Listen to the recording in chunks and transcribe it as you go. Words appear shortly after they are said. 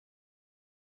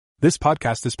This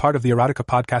podcast is part of the Erotica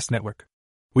Podcast Network.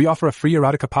 We offer a free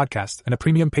Erotica podcast and a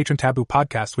premium Patron Taboo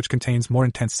podcast which contains more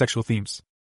intense sexual themes.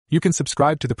 You can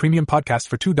subscribe to the premium podcast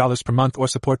for $2 per month or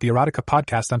support the Erotica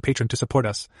Podcast on Patreon to support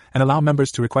us and allow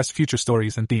members to request future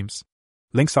stories and themes.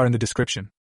 Links are in the description.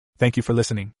 Thank you for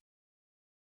listening.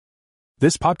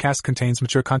 This podcast contains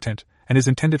mature content and is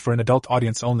intended for an adult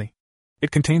audience only.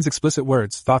 It contains explicit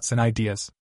words, thoughts, and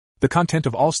ideas. The content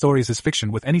of all stories is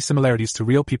fiction with any similarities to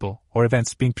real people or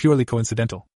events being purely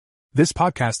coincidental. This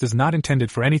podcast is not intended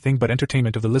for anything but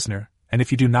entertainment of the listener, and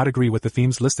if you do not agree with the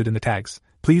themes listed in the tags,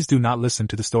 please do not listen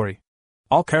to the story.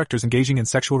 All characters engaging in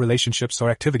sexual relationships or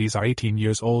activities are 18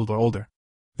 years old or older.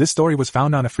 This story was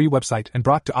found on a free website and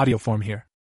brought to audio form here.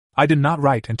 I did not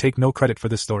write and take no credit for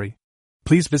this story.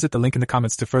 Please visit the link in the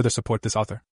comments to further support this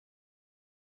author.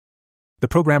 The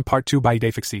Program Part 2 by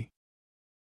Idefixie.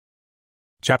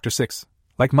 Chapter 6.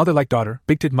 Like Mother Like Daughter,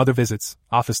 Big Tit Mother Visits,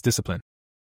 Office Discipline.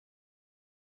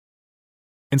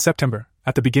 In September,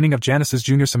 at the beginning of Janice's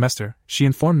junior semester, she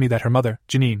informed me that her mother,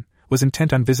 Janine, was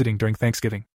intent on visiting during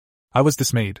Thanksgiving. I was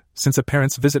dismayed, since a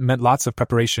parent's visit meant lots of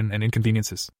preparation and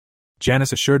inconveniences.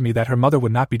 Janice assured me that her mother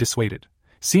would not be dissuaded.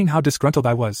 Seeing how disgruntled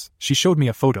I was, she showed me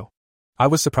a photo. I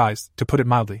was surprised, to put it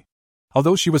mildly.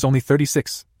 Although she was only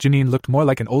 36, Janine looked more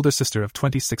like an older sister of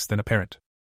 26 than a parent.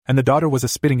 And the daughter was a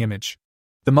spitting image.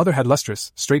 The mother had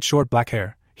lustrous, straight short black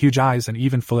hair, huge eyes and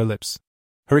even fuller lips.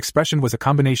 Her expression was a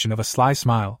combination of a sly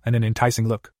smile and an enticing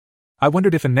look. I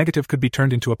wondered if a negative could be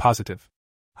turned into a positive.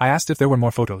 I asked if there were more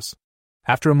photos.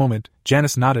 After a moment,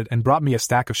 Janice nodded and brought me a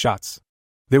stack of shots.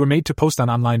 They were made to post on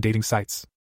online dating sites.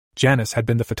 Janice had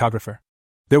been the photographer.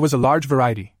 There was a large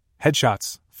variety: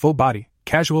 headshots, full body,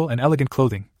 casual and elegant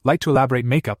clothing, light to elaborate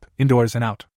makeup, indoors and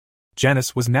out.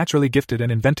 Janice was naturally gifted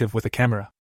and inventive with a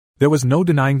camera. There was no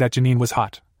denying that Janine was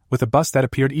hot, with a bust that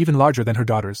appeared even larger than her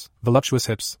daughter's, voluptuous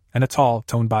hips, and a tall,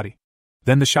 toned body.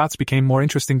 Then the shots became more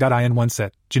interesting. In one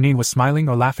set, Janine was smiling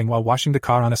or laughing while washing the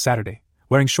car on a Saturday,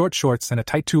 wearing short shorts and a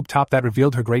tight tube top that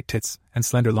revealed her great tits and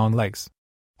slender long legs.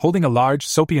 Holding a large,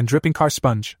 soapy and dripping car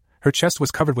sponge, her chest was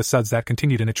covered with suds that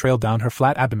continued in a trail down her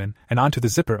flat abdomen and onto the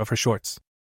zipper of her shorts.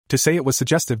 To say it was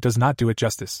suggestive does not do it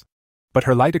justice. But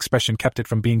her light expression kept it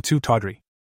from being too tawdry.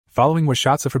 Following were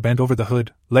shots of her bent over the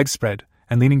hood, legs spread,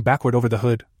 and leaning backward over the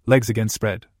hood, legs again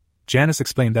spread. Janice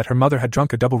explained that her mother had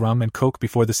drunk a double rum and coke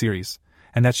before the series,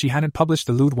 and that she hadn't published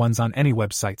the lewd ones on any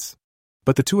websites.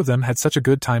 But the two of them had such a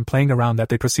good time playing around that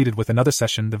they proceeded with another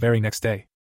session the very next day.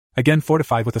 Again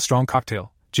fortified with a strong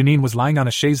cocktail, Janine was lying on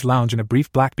a chaise lounge in a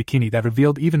brief black bikini that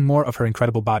revealed even more of her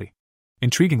incredible body.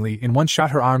 Intriguingly, in one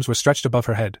shot her arms were stretched above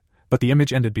her head, but the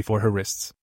image ended before her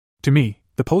wrists. To me,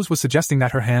 the pose was suggesting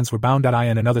that her hands were bound.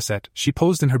 In another set, she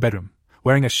posed in her bedroom,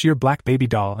 wearing a sheer black baby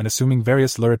doll and assuming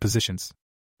various lurid positions.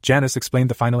 Janice explained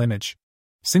the final image.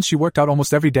 Since she worked out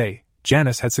almost every day,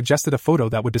 Janice had suggested a photo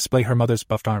that would display her mother's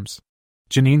buffed arms.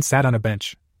 Janine sat on a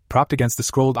bench, propped against the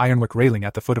scrolled ironwork railing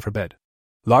at the foot of her bed.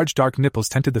 Large dark nipples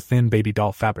tinted the thin baby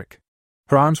doll fabric.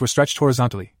 Her arms were stretched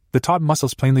horizontally, the taut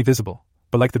muscles plainly visible,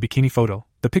 but like the bikini photo,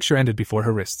 the picture ended before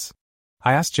her wrists.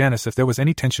 I asked Janice if there was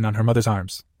any tension on her mother's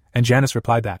arms, and Janice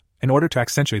replied that, in order to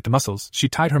accentuate the muscles, she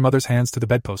tied her mother's hands to the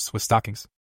bedposts with stockings.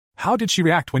 How did she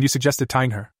react when you suggested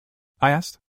tying her? I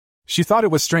asked. She thought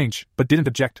it was strange, but didn't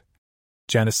object.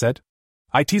 Janice said.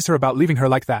 I teased her about leaving her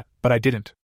like that, but I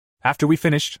didn't. After we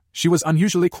finished, she was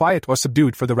unusually quiet or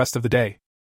subdued for the rest of the day.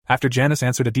 After Janice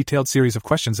answered a detailed series of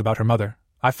questions about her mother,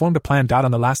 I formed a plan.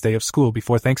 On the last day of school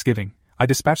before Thanksgiving, I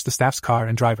dispatched the staff's car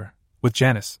and driver, with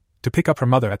Janice, to pick up her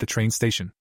mother at the train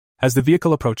station. As the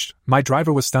vehicle approached, my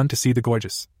driver was stunned to see the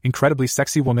gorgeous, incredibly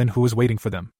sexy woman who was waiting for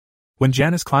them. When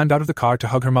Janice climbed out of the car to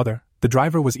hug her mother, the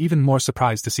driver was even more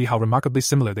surprised to see how remarkably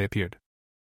similar they appeared.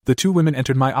 The two women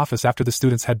entered my office after the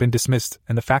students had been dismissed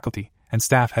and the faculty and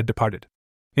staff had departed.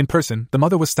 In person, the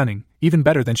mother was stunning, even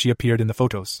better than she appeared in the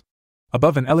photos.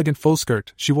 Above an elegant full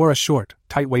skirt, she wore a short,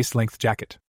 tight waist-length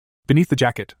jacket. Beneath the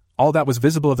jacket, all that was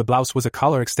visible of the blouse was a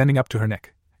collar extending up to her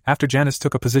neck. After Janice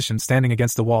took a position standing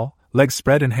against the wall, legs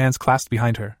spread and hands clasped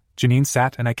behind her, Janine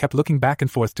sat and I kept looking back and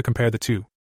forth to compare the two.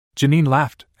 Janine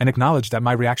laughed and acknowledged that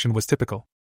my reaction was typical.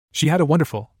 She had a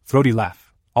wonderful, throaty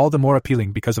laugh, all the more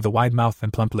appealing because of the wide mouth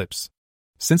and plump lips.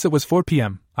 Since it was 4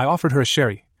 p.m., I offered her a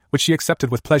sherry, which she accepted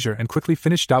with pleasure and quickly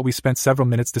finished. We spent several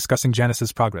minutes discussing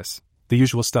Janice's progress, the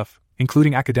usual stuff,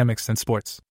 including academics and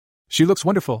sports. She looks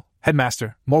wonderful,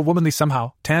 headmaster, more womanly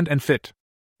somehow, tanned and fit.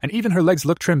 And even her legs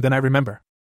look trimmed than I remember.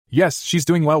 Yes, she's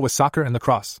doing well with soccer and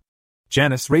lacrosse.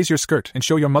 Janice, raise your skirt and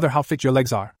show your mother how fit your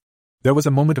legs are. There was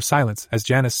a moment of silence as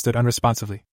Janice stood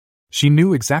unresponsively. She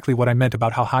knew exactly what I meant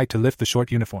about how high to lift the short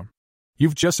uniform.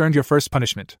 You've just earned your first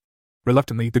punishment.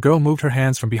 Reluctantly, the girl moved her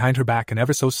hands from behind her back and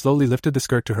ever so slowly lifted the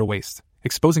skirt to her waist,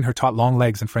 exposing her taut long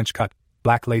legs and French-cut,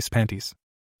 black lace panties.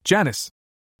 "Janice!"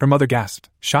 Her mother gasped,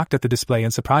 shocked at the display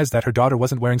and surprised that her daughter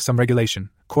wasn't wearing some regulation,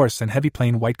 coarse and heavy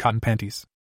plain white cotton panties.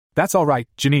 "That's all right,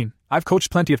 Janine. I've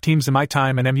coached plenty of teams in my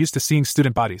time and am used to seeing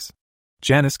student bodies."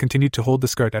 Janice continued to hold the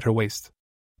skirt at her waist.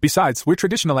 "Besides, we're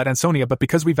traditional at Ansonia, but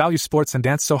because we value sports and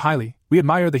dance so highly, we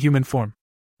admire the human form.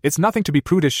 It's nothing to be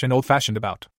prudish and old-fashioned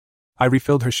about." I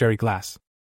refilled her sherry glass.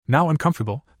 Now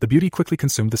uncomfortable, the beauty quickly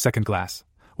consumed the second glass.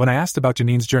 When I asked about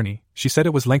Janine's journey, she said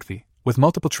it was lengthy, with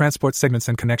multiple transport segments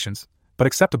and connections, but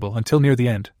acceptable until near the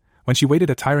end, when she waited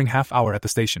a tiring half-hour at the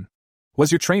station.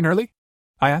 "Was your train early?"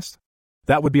 I asked.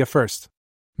 "That would be a first."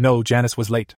 "No, Janice was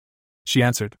late," she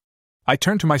answered. I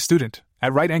turned to my student,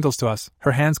 at right angles to us,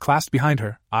 her hands clasped behind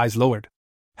her, eyes lowered.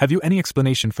 "Have you any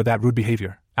explanation for that rude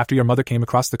behavior, after your mother came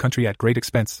across the country at great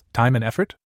expense, time and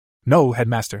effort?" "No,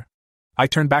 headmaster." I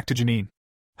turned back to Janine.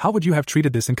 "How would you have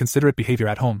treated this inconsiderate behavior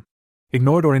at home?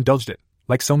 Ignored or indulged it,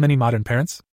 like so many modern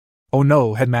parents?" "Oh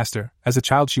no, headmaster, as a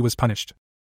child she was punished,"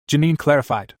 Janine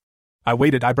clarified. I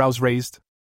waited, eyebrows raised.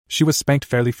 "She was spanked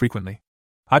fairly frequently.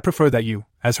 I prefer that you,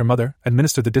 as her mother,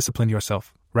 administer the discipline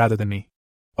yourself, rather than me."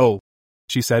 "Oh,"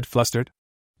 she said, flustered.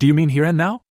 "Do you mean here and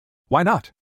now?" "Why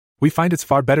not? We find it's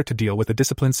far better to deal with a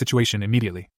disciplined situation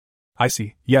immediately." "I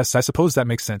see, yes, I suppose that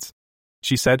makes sense,"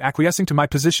 she said, acquiescing to my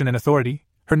position and authority,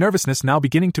 her nervousness now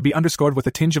beginning to be underscored with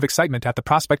a tinge of excitement at the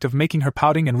prospect of making her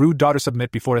pouting and rude daughter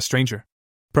submit before a stranger.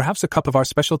 "Perhaps a cup of our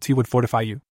special tea would fortify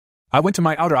you." I went to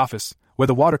my outer office, where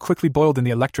the water quickly boiled in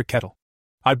the electric kettle.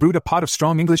 I brewed a pot of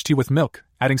strong English tea with milk,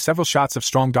 adding several shots of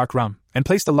strong dark rum, and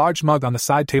placed a large mug on the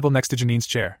side table next to Janine's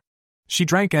chair. She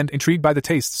drank and, intrigued by the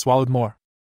taste, swallowed more.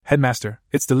 "Headmaster,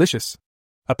 it's delicious."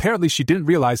 Apparently she didn't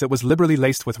realize it was liberally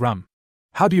laced with rum.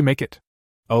 "How do you make it?"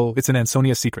 "Oh, it's an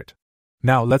Ansonia secret."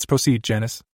 "Now let's proceed,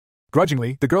 Janice."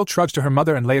 Grudgingly, the girl trudged to her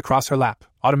mother and lay across her lap,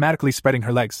 automatically spreading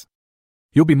her legs.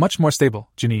 "You'll be much more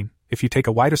stable, Janine, if you take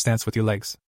a wider stance with your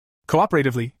legs."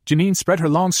 Cooperatively, Janine spread her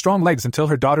long, strong legs until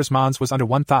her daughter's mons was under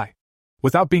one thigh.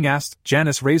 Without being asked,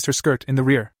 Janice raised her skirt in the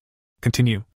rear.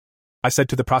 "Continue," I said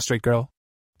to the prostrate girl.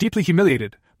 Deeply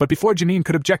humiliated, but before Janine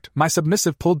could object, my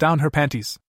submissive pulled down her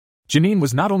panties. Janine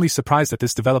was not only surprised at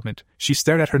this development, she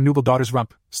stared at her nubile daughter's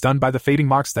rump, stunned by the fading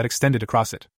marks that extended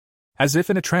across it. As if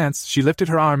in a trance, she lifted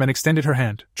her arm and extended her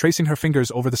hand, tracing her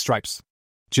fingers over the stripes.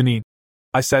 "Janine,"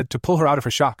 I said to pull her out of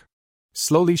her shock.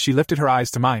 Slowly she lifted her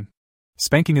eyes to mine.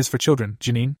 "Spanking is for children,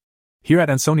 Janine. Here at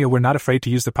Ansonia we're not afraid to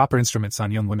use the proper instruments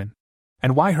on young women.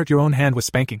 And why hurt your own hand with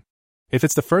spanking? If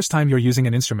it's the first time you're using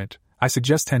an instrument, I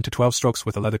suggest 10 to 12 strokes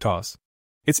with a leather tawse.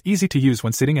 It's easy to use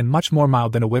when sitting and much more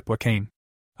mild than a whip or cane."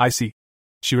 "I see,"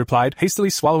 she replied, hastily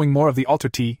swallowing more of the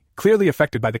altered tea, clearly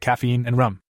affected by the caffeine and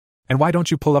rum. "And why don't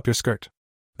you pull up your skirt?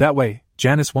 That way,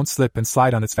 Janice won't slip and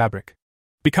slide on its fabric."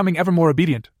 Becoming ever more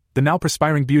obedient, the now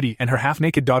perspiring beauty and her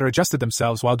half-naked daughter adjusted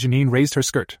themselves while Janine raised her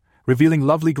skirt, revealing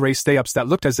lovely gray stay-ups that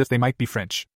looked as if they might be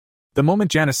French. The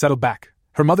moment Janice settled back,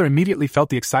 her mother immediately felt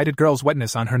the excited girl's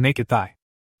wetness on her naked thigh.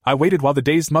 I waited while the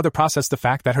dazed mother processed the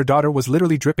fact that her daughter was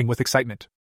literally dripping with excitement.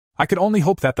 I could only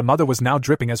hope that the mother was now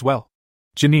dripping as well.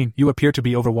 "Janine, you appear to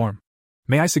be overwarm.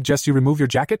 May I suggest you remove your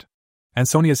jacket?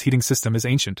 Ansonia's heating system is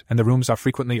ancient and the rooms are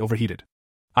frequently overheated."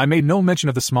 I made no mention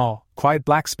of the small, quiet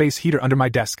black space heater under my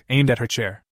desk, aimed at her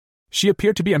chair. She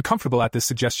appeared to be uncomfortable at this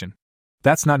suggestion.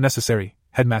 "That's not necessary,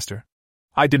 headmaster."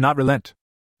 I did not relent.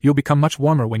 "You'll become much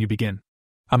warmer when you begin.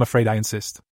 I'm afraid I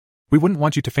insist. We wouldn't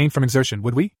want you to faint from exertion,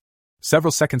 would we?"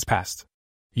 Several seconds passed.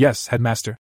 "Yes,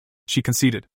 headmaster," she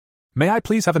conceded. "May I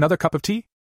please have another cup of tea?"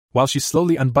 While she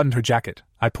slowly unbuttoned her jacket,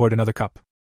 I poured another cup.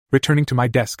 Returning to my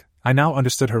desk, I now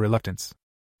understood her reluctance.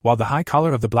 While the high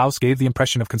collar of the blouse gave the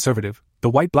impression of conservative, the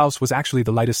white blouse was actually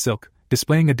the lightest silk,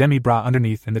 displaying a demi-bra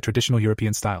underneath in the traditional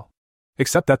European style.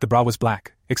 Except that the bra was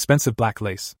black, expensive black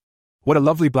lace. What a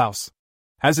lovely blouse!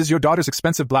 As is your daughter's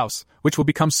expensive blouse, which will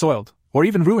become soiled, or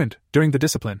even ruined, during the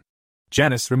discipline.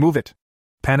 "Janice, remove it!"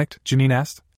 Panicked, Janine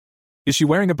asked. "Is she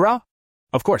wearing a bra?"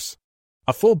 "Of course.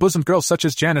 A full-bosomed girl such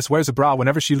as Janice wears a bra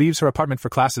whenever she leaves her apartment for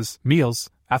classes, meals,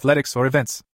 athletics, or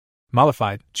events."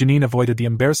 Mollified, Janine avoided the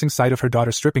embarrassing sight of her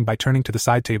daughter stripping by turning to the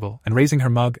side table and raising her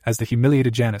mug as the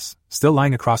humiliated Janice, still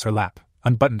lying across her lap,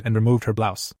 unbuttoned and removed her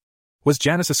blouse. Was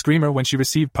Janice a screamer when she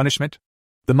received punishment?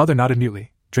 The mother nodded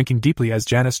mutely, drinking deeply as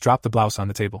Janice dropped the blouse on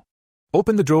the table.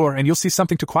 "Open the drawer and you'll see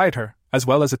something to quiet her, as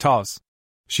well as a tawse."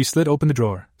 She slid open the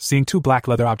drawer, seeing two black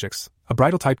leather objects, a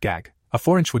bridle-type gag, a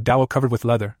 4-inch wood dowel covered with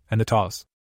leather, and the tawse.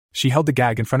 She held the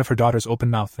gag in front of her daughter's open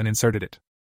mouth and inserted it.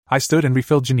 I stood and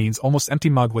refilled Janine's almost empty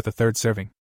mug with a third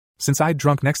serving. Since I'd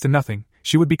drunk next to nothing,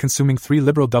 she would be consuming 3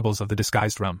 liberal doubles of the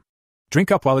disguised rum.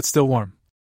 "Drink up while it's still warm."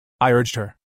 I urged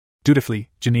her. Dutifully,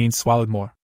 Janine swallowed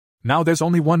more. Now there's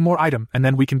only one more item and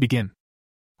then we can begin.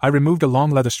 I removed a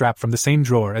long leather strap from the same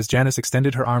drawer as Janice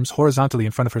extended her arms horizontally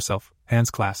in front of herself,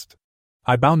 hands clasped.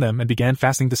 I bound them and began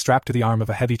fastening the strap to the arm of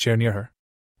a heavy chair near her.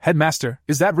 Headmaster,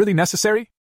 is that really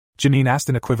necessary? Janine asked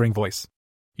in a quivering voice.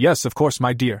 Yes, of course,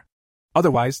 my dear.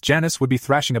 Otherwise, Janice would be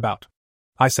thrashing about.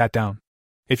 I sat down.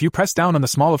 If you press down on the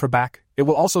small of her back, it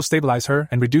will also stabilize her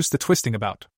and reduce the twisting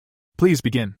about. Please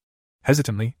begin.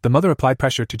 Hesitantly, the mother applied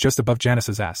pressure to just above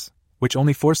Janice's ass, which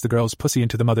only forced the girl's pussy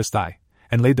into the mother's thigh,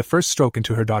 and laid the first stroke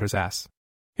into her daughter's ass.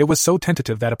 It was so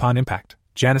tentative that upon impact,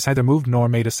 Janice neither moved nor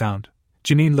made a sound.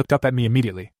 Janine looked up at me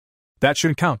immediately. That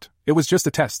shouldn't count, it was just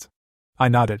a test. I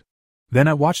nodded. Then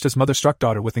I watched as mother struck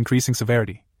daughter with increasing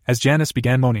severity, as Janice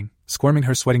began moaning, squirming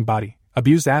her sweating body,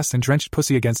 abused ass and drenched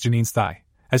pussy against Janine's thigh,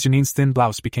 as Janine's thin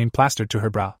blouse became plastered to her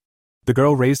brow. The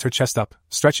girl raised her chest up,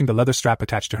 stretching the leather strap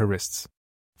attached to her wrists.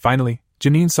 Finally,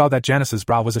 Janine saw that Janice's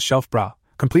bra was a shelf bra,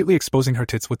 completely exposing her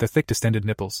tits with their thick distended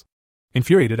nipples.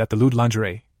 Infuriated at the lewd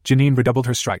lingerie, Janine redoubled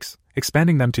her strikes,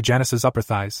 expanding them to Janice's upper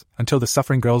thighs, until the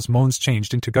suffering girl's moans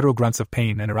changed into guttural grunts of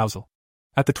pain and arousal.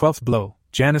 At the 12th blow,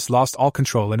 Janice lost all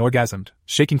control and orgasmed,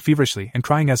 shaking feverishly and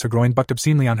crying as her groin bucked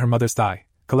obscenely on her mother's thigh,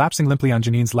 collapsing limply on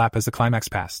Janine's lap as the climax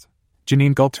passed.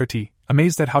 Janine gulped her tea,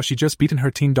 amazed at how she just beaten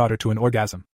her teen daughter to an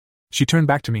orgasm. She turned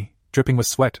back to me, dripping with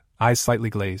sweat, eyes slightly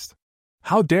glazed.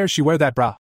 How dare she wear that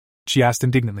bra? She asked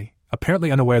indignantly,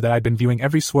 apparently unaware that I'd been viewing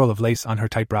every swirl of lace on her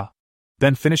tight bra.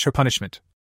 Then finish her punishment,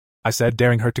 I said,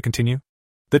 daring her to continue.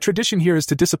 The tradition here is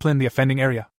to discipline the offending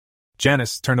area.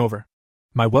 Janice, turn over.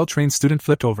 My well-trained student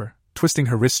flipped over, twisting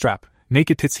her wrist strap,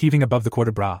 naked tits heaving above the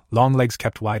quarter bra, long legs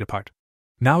kept wide apart.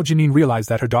 Now Janine realized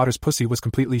that her daughter's pussy was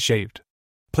completely shaved.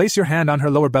 Place your hand on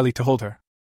her lower belly to hold her.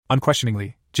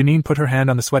 Unquestioningly, Janine put her hand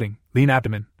on the sweating, lean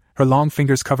abdomen, her long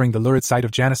fingers covering the lurid side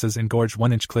of Janice's engorged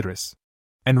 1-inch clitoris.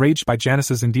 Enraged by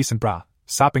Janice's indecent bra,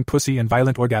 sopping pussy and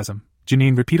violent orgasm,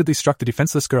 Janine repeatedly struck the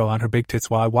defenseless girl on her big tits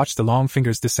while I watched the long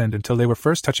fingers descend until they were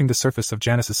first touching the surface of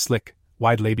Janice's slick,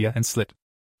 wide labia and slit.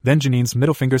 Then Janine's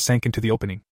middle finger sank into the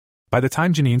opening. By the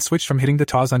time Janine switched from hitting the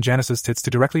taws on Janice's tits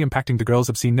to directly impacting the girl's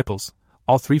obscene nipples,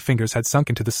 all 3 fingers had sunk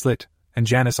into the slit, and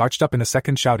Janice arched up in a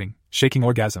second, shouting, shaking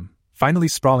orgasm, finally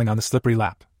sprawling on the slippery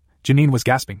lap. Janine was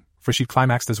gasping, for she'd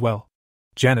climaxed as well.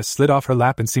 Janice slid off her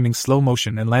lap in seeming slow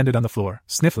motion and landed on the floor,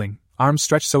 sniffling, arms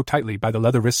stretched so tightly by the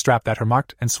leather wrist strap that her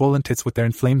marked and swollen tits with their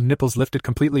inflamed nipples lifted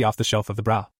completely off the shelf of the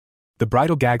bra. The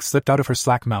bridal gag slipped out of her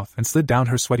slack mouth and slid down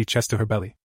her sweaty chest to her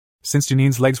belly. Since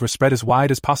Janine's legs were spread as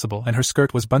wide as possible and her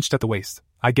skirt was bunched at the waist,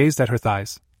 I gazed at her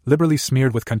thighs, liberally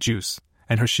smeared with cunt juice,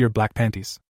 and her sheer black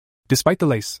panties. Despite the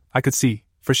lace, I could see,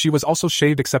 for she was also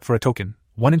shaved except for a token,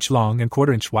 1-inch long and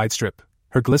 1/4-inch wide strip,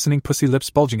 her glistening pussy lips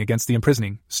bulging against the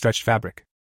imprisoning, stretched fabric.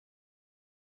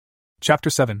 Chapter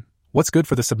 7. What's good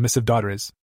for the submissive daughter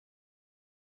is.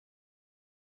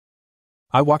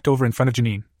 I walked over in front of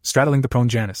Janine, straddling the prone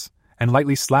Janice, and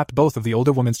lightly slapped both of the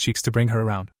older woman's cheeks to bring her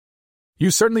around.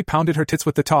 You certainly pounded her tits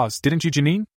with the taws, didn't you,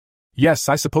 Janine? Yes,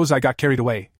 I suppose I got carried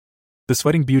away. The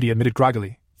sweating beauty admitted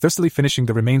groggily, thirstily finishing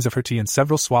the remains of her tea in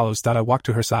several swallows. I walked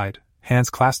to her side, hands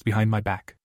clasped behind my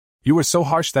back. You were so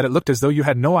harsh that it looked as though you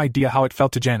had no idea how it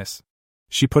felt to Janice.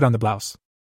 She put on the blouse.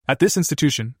 At this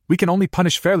institution, we can only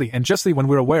punish fairly and justly when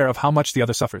we're aware of how much the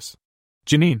other suffers.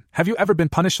 Janine, have you ever been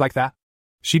punished like that?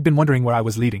 She'd been wondering where I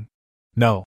was leading.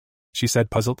 No, she said,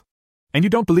 puzzled. And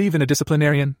you don't believe in a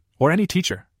disciplinarian, or any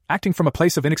teacher, acting from a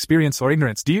place of inexperience or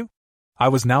ignorance, do you? I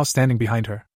was now standing behind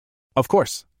her. Of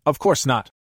course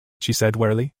not, she said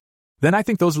warily. Then I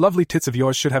think those lovely tits of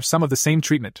yours should have some of the same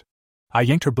treatment. I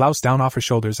yanked her blouse down off her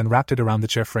shoulders and wrapped it around the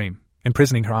chair frame,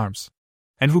 imprisoning her arms.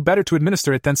 And who better to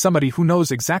administer it than somebody who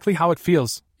knows exactly how it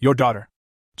feels, your daughter?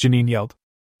 Janine yelled.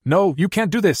 No, you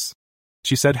can't do this,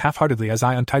 she said half-heartedly as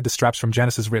I untied the straps from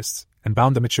Janice's wrists and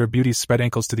bound the mature beauty's spread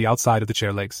ankles to the outside of the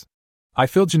chair legs. I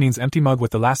filled Janine's empty mug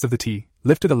with the last of the tea,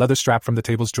 lifted a leather strap from the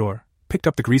table's drawer, picked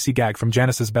up the greasy gag from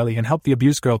Janice's belly and helped the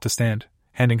abused girl to stand,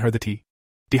 handing her the tea.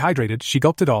 Dehydrated, she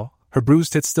gulped it all, her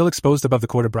bruised tits still exposed above the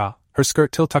quarter bra, her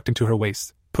skirt tucked into her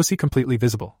waist, pussy completely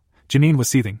visible. Janine was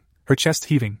seething, her chest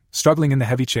heaving, struggling in the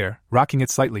heavy chair, rocking it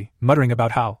slightly, muttering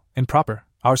about how improper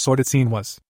our sordid scene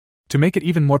was. To make it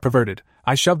even more perverted,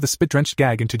 I shoved the spit-drenched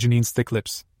gag into Janine's thick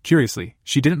lips. Curiously,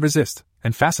 she didn't resist,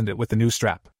 and fastened it with the new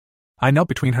strap. I knelt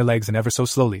between her legs and ever so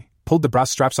slowly pulled the bra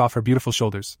straps off her beautiful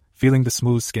shoulders, feeling the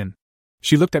smooth skin.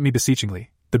 She looked at me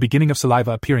beseechingly, the beginning of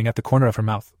saliva appearing at the corner of her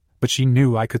mouth, but she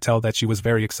knew I could tell that she was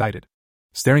very excited.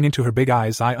 Staring into her big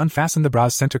eyes, I unfastened the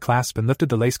bra's center clasp and lifted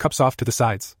the lace cups off to the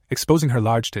sides, exposing her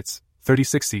large tits,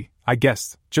 30-60, I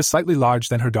guessed, just slightly larger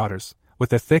than her daughter's, with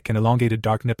their thick and elongated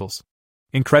dark nipples.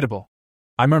 Incredible,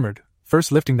 I murmured, first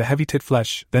lifting the heavy tit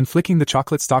flesh, then flicking the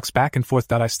chocolate stalks back and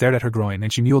forth. I stared at her groin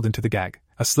and she mewed into the gag,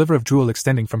 a sliver of drool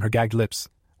extending from her gagged lips,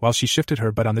 while she shifted her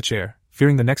butt on the chair,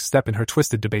 fearing the next step in her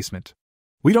twisted debasement.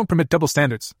 We don't permit double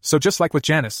standards, so just like with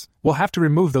Janice, we'll have to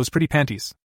remove those pretty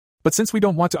panties. But since we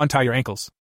don't want to untie your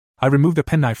ankles. I removed a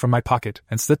penknife from my pocket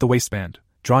and slit the waistband,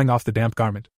 drawing off the damp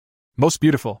garment. Most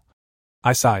beautiful.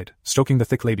 I sighed, stroking the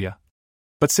thick labia.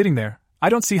 But sitting there, I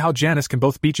don't see how Janice can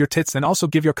both beat your tits and also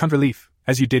give your cunt relief,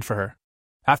 as you did for her.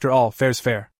 After all, fair's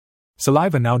fair.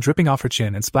 Saliva now dripping off her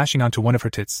chin and splashing onto one of her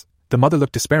tits, the mother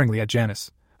looked despairingly at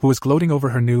Janice, who was gloating over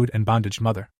her nude and bondaged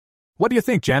mother. What do you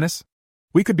think, Janice?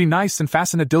 We could be nice and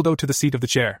fasten a dildo to the seat of the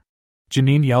chair.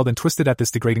 Janine yelled and twisted at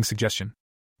this degrading suggestion.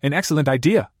 An excellent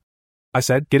idea, I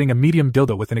said, getting a medium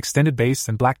dildo with an extended base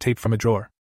and black tape from a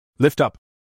drawer. Lift up,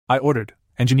 I ordered,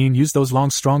 and Janine used those long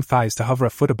strong thighs to hover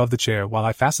a foot above the chair while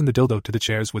I fastened the dildo to the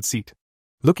chair's wood seat.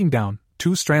 Looking down,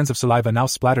 2 strands of saliva now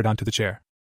splattered onto the chair.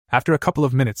 After a couple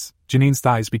of minutes, Janine's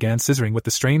thighs began scissoring with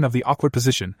the strain of the awkward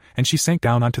position, and she sank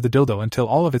down onto the dildo until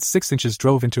all of its 6 inches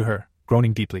drove into her,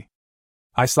 groaning deeply.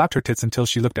 I slapped her tits until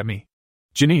she looked at me.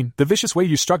 Janine, the vicious way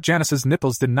you struck Janice's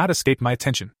nipples did not escape my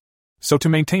attention. So to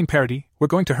maintain parity, we're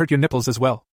going to hurt your nipples as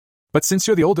well. But since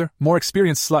you're the older, more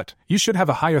experienced slut, you should have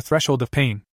a higher threshold of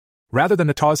pain. Rather than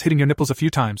the taws hitting your nipples a few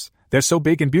times, they're so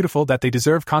big and beautiful that they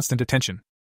deserve constant attention.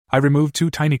 I removed 2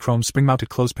 tiny chrome spring-mounted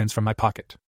clothespins from my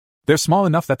pocket. They're small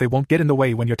enough that they won't get in the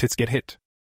way when your tits get hit.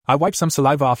 I wiped some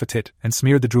saliva off a tit and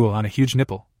smeared the drool on a huge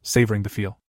nipple, savoring the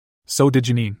feel. So did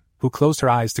Janine, who closed her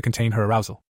eyes to contain her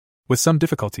arousal. With some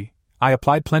difficulty, I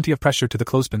applied plenty of pressure to the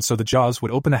clothespin so the jaws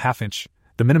would open a half-inch,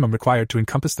 the minimum required to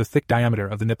encompass the thick diameter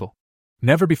of the nipple.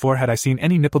 Never before had I seen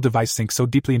any nipple device sink so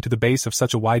deeply into the base of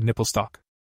such a wide nipple stalk.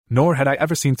 Nor had I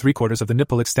ever seen 3/4 of the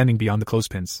nipple extending beyond the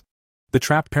clothespins. The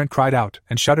trapped parent cried out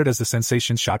and shuddered as the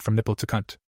sensation shot from nipple to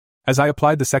cunt. As I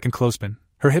applied the second clothespin,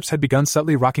 her hips had begun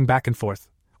subtly rocking back and forth,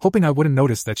 hoping I wouldn't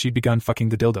notice that she'd begun fucking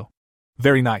the dildo.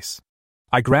 Very nice.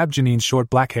 I grabbed Janine's short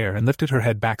black hair and lifted her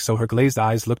head back so her glazed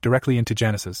eyes looked directly into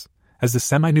Janice's, as the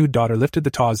semi-nude daughter lifted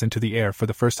the taws into the air for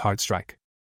the first hard strike.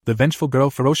 The vengeful girl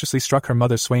ferociously struck her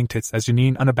mother's swaying tits as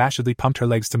Janine unabashedly pumped her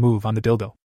legs to move on the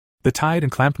dildo. The tied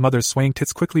and clamped mother's swaying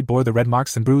tits quickly bore the red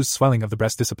marks and bruised swelling of the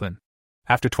breast discipline.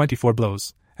 After 24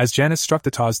 blows, as Janice struck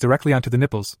the taws directly onto the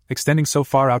nipples, extending so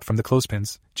far out from the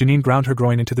clothespins, Janine ground her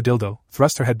groin into the dildo,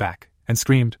 thrust her head back, and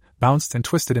screamed, bounced and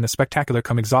twisted in a spectacular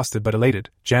come. Exhausted but elated,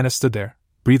 Janice stood there,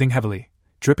 breathing heavily,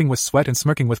 dripping with sweat and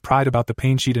smirking with pride about the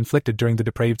pain she'd inflicted during the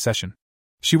depraved session.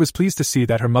 She was pleased to see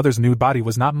that her mother's nude body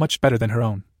was not much better than her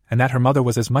own, and that her mother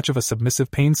was as much of a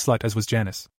submissive pain slut as was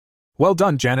Janice. Well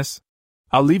done, Janice.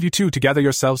 I'll leave you two to gather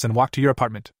yourselves and walk to your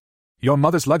apartment. Your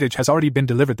mother's luggage has already been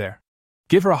delivered there.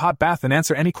 Give her a hot bath and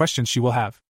answer any questions she will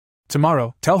have.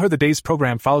 Tomorrow, tell her the day's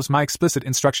program follows my explicit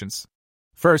instructions.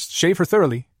 First, shave her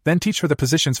thoroughly, then teach her the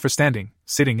positions for standing,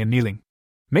 sitting and kneeling.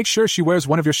 Make sure she wears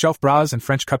one of your shelf bras and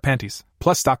French cut panties,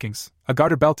 plus stockings, a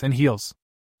garter belt and heels.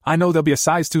 I know they'll be a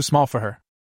size too small for her.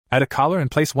 Add a collar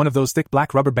and place one of those thick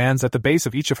black rubber bands at the base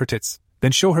of each of her tits,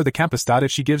 then show her the campus dot.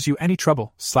 If she gives you any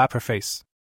trouble, slap her face.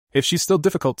 If she's still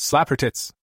difficult, slap her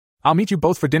tits. I'll meet you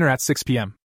both for dinner at 6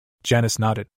 p.m. Janice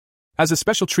nodded. As a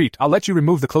special treat, I'll let you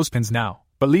remove the clothespins now,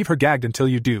 but leave her gagged until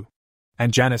you do.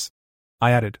 And Janice,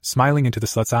 I added, smiling into the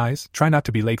slut's eyes, try not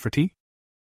to be late for tea.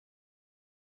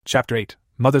 Chapter 8.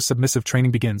 Mother's submissive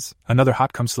training begins, another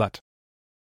hot cum slut.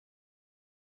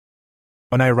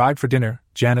 When I arrived for dinner,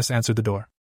 Janice answered the door.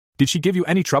 Did she give you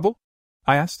any trouble?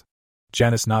 I asked.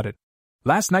 Janice nodded.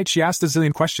 Last night she asked a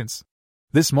zillion questions.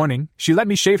 This morning, she let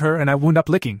me shave her and I wound up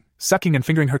licking, sucking and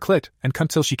fingering her clit, and cunt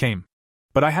till she came.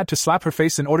 But I had to slap her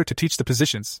face in order to teach the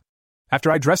positions.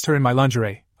 After I dressed her in my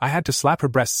lingerie, I had to slap her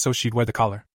breasts so she'd wear the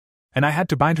collar. And I had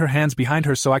to bind her hands behind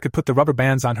her so I could put the rubber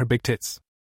bands on her big tits.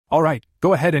 All right,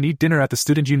 go ahead and eat dinner at the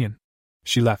student union.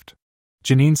 She left.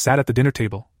 Janine sat at the dinner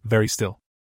table, very still.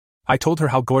 I told her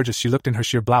how gorgeous she looked in her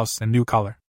sheer blouse and new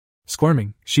collar.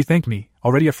 Squirming, she thanked me,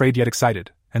 already afraid yet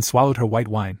excited, and swallowed her white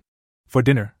wine. For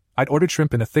dinner, I'd ordered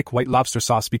shrimp in a thick white lobster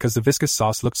sauce because the viscous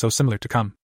sauce looked so similar to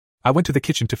cum. I went to the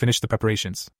kitchen to finish the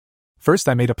preparations. First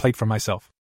I made a plate for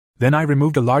myself. Then I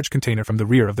removed a large container from the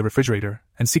rear of the refrigerator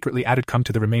and secretly added cum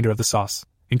to the remainder of the sauce,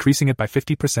 increasing it by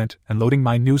 50% and loading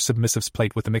my new submissive's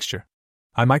plate with the mixture.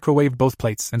 I microwaved both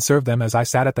plates and served them as I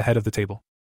sat at the head of the table.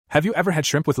 Have you ever had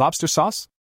shrimp with lobster sauce?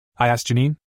 I asked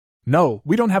Janine. No,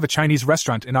 we don't have a Chinese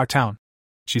restaurant in our town,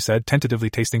 she said, tentatively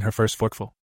tasting her first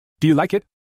forkful. Do you like it?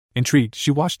 Intrigued,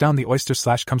 she washed down the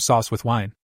oyster/cum sauce with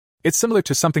wine. It's similar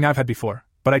to something I've had before,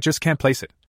 but I just can't place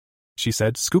it, she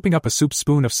said, scooping up a soup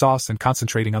spoon of sauce and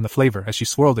concentrating on the flavor as she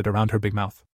swirled it around her big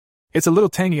mouth. It's a little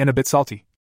tangy and a bit salty.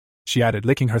 she added,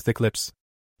 licking her thick lips.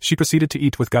 She proceeded to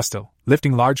eat with gusto,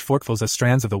 lifting large forkfuls as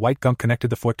strands of the white gunk connected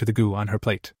the fork to the goo on her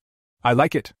plate. I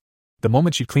like it. The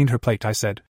moment she'd cleaned her plate, I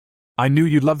said, I knew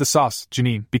you'd love the sauce,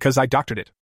 Janine, because I doctored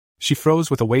it. She froze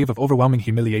with a wave of overwhelming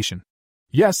humiliation.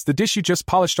 Yes, the dish you just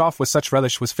polished off with such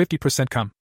relish was 50%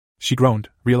 cum. She groaned,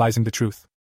 realizing the truth.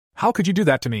 How could you do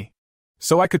that to me?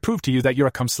 So I could prove to you that you're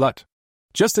a cum slut.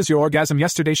 Just as your orgasm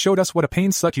yesterday showed us what a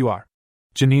pain slut you are.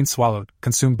 Janine swallowed,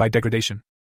 consumed by degradation.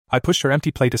 I pushed her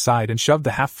empty plate aside and shoved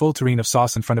the half-full tureen of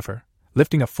sauce in front of her,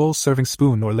 lifting a full serving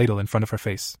spoon or ladle in front of her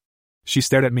face. She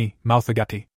stared at me, mouth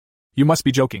agape. You must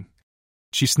be joking.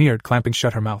 She sneered, clamping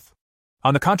shut her mouth.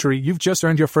 On the contrary, you've just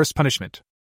earned your first punishment.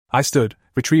 I stood,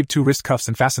 retrieved 2 wrist cuffs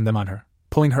and fastened them on her,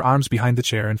 pulling her arms behind the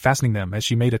chair and fastening them as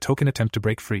she made a token attempt to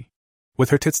break free.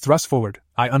 With her tits thrust forward,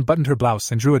 I unbuttoned her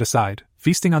blouse and drew it aside,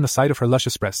 feasting on the sight of her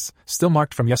luscious breasts, still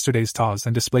marked from yesterday's taws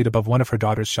and displayed above one of her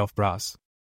daughter's shelf bras.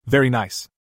 Very nice.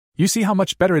 You see how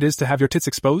much better it is to have your tits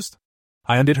exposed?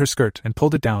 I undid her skirt and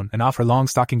pulled it down and off her long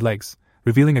stockinged legs,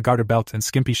 revealing a garter belt and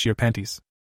skimpy sheer panties.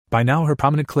 By now her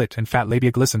prominent clit and fat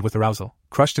labia glistened with arousal,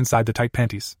 crushed inside the tight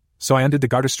panties, so I undid the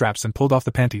garter straps and pulled off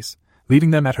the panties,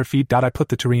 leaving them at her feet. I put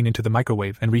the tureen into the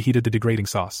microwave and reheated the degrading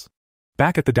sauce.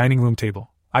 Back at the dining room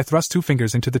table, I thrust 2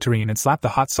 fingers into the tureen and slapped the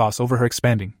hot sauce over her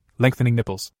expanding, lengthening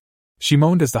nipples. She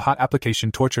moaned as the hot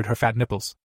application tortured her fat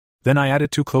nipples. Then I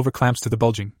added 2 clover clamps to the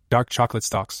bulging, dark chocolate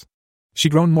stalks. She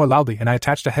groaned more loudly and I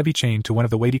attached a heavy chain to one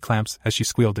of the weighty clamps as she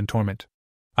squealed in torment.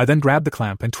 I then grabbed the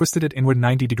clamp and twisted it inward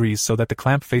 90 degrees so that the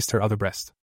clamp faced her other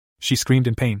breast. She screamed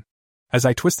in pain. As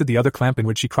I twisted the other clamp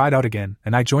inward, she cried out again,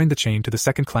 and I joined the chain to the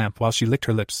second clamp while she licked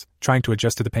her lips, trying to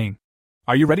adjust to the pain.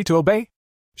 Are you ready to obey?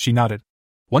 She nodded.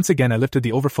 Once again I lifted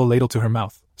the overfull ladle to her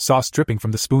mouth, sauce dripping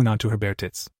from the spoon onto her bare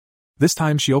tits. This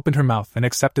time she opened her mouth and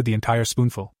accepted the entire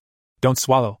spoonful. Don't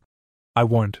swallow, I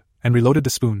warned, and reloaded the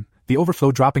spoon, the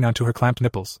overflow dropping onto her clamped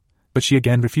nipples, but she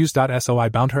again refused. So I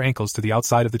bound her ankles to the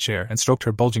outside of the chair and stroked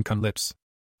her bulging cunt lips.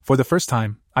 For the first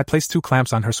time, I placed 2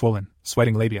 clamps on her swollen,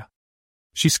 sweating labia.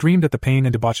 She screamed at the pain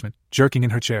and debauchement, jerking in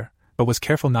her chair, but was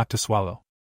careful not to swallow.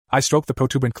 I stroked the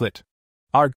protuberant clit.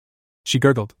 Arg! She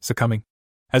gurgled, succumbing.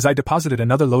 As I deposited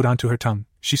another load onto her tongue,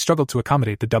 she struggled to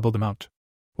accommodate the doubled amount.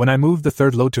 When I moved the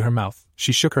third load to her mouth,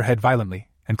 she shook her head violently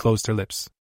and closed her lips.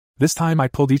 This time I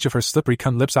pulled each of her slippery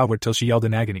cunt lips outward till she yelled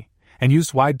in agony, and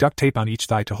used wide duct tape on each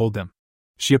thigh to hold them.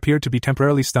 She appeared to be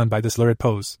temporarily stunned by this lurid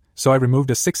pose, so I removed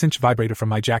a 6-inch vibrator from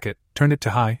my jacket, turned it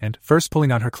to high and, first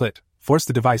pulling on her clit, forced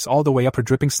the device all the way up her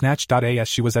dripping snatch. As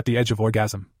she was at the edge of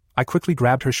orgasm, I quickly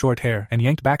grabbed her short hair and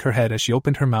yanked back her head as she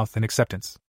opened her mouth in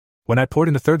acceptance. When I poured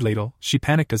in the third ladle, she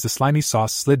panicked as the slimy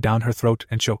sauce slid down her throat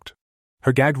and choked.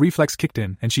 Her gag reflex kicked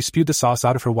in and she spewed the sauce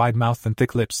out of her wide mouth and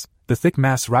thick lips, the thick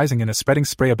mass rising in a spreading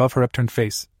spray above her upturned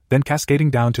face, then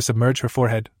cascading down to submerge her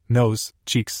forehead, nose,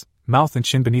 cheeks, mouth and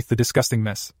chin beneath the disgusting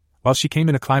mess. While she came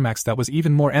in a climax that was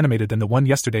even more animated than the one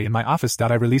yesterday in my office.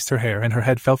 I released her hair and her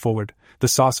head fell forward, the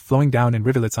sauce flowing down in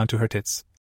rivulets onto her tits.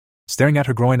 Staring at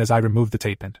her groin as I removed the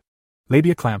tape and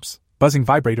labia clamps, buzzing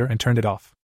vibrator and turned it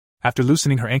off. After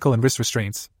loosening her ankle and wrist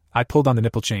restraints, I pulled on the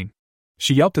nipple chain.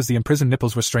 She yelped as the imprisoned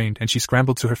nipples were strained and she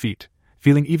scrambled to her feet,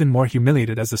 feeling even more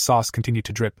humiliated as the sauce continued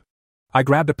to drip. I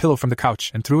grabbed a pillow from the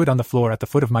couch and threw it on the floor at the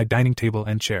foot of my dining table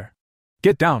and chair.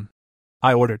 Get down,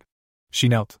 I ordered. She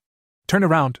knelt. Turn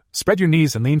around, spread your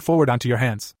knees and lean forward onto your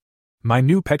hands. My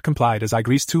new pet complied as I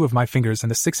greased 2 of my fingers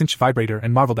and the 6-inch vibrator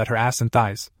and marveled at her ass and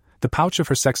thighs, the pouch of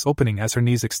her sex opening as her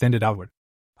knees extended outward.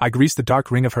 I greased the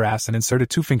dark ring of her ass and inserted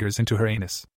 2 fingers into her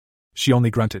anus. She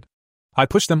only grunted. I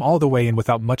pushed them all the way in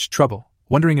without much trouble,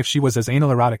 wondering if she was as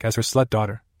anal erotic as her slut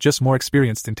daughter, just more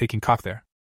experienced in taking cock there.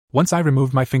 Once I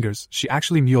removed my fingers, she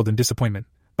actually mewed in disappointment,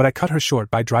 but I cut her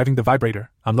short by driving the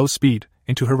vibrator, on low speed,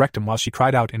 into her rectum while she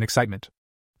cried out in excitement.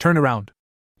 Turn around.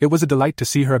 It was a delight to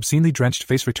see her obscenely drenched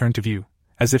face return to view,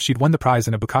 as if she'd won the prize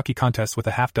in a bukkake contest with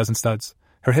a half-dozen studs,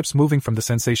 her hips moving from the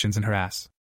sensations in her ass.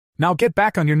 Now get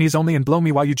back on your knees only and blow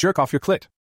me while you jerk off your clit.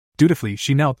 Dutifully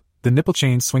she knelt, the nipple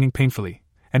chains swinging painfully,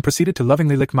 and proceeded to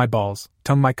lovingly lick my balls,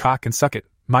 tongue my cock and suck it,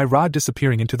 my rod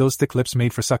disappearing into those thick lips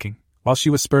made for sucking, while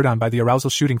she was spurred on by the arousal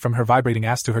shooting from her vibrating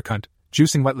ass to her cunt,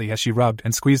 juicing wetly as she rubbed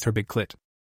and squeezed her big clit.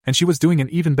 And she was doing an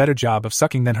even better job of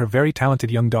sucking than her very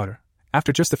talented young daughter.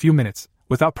 After just a few minutes,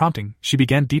 without prompting, she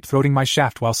began deep-throating my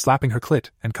shaft while slapping her clit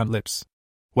and cunt lips.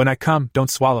 When I come, don't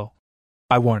swallow,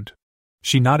 I warned.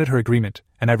 She nodded her agreement,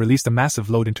 and I released a massive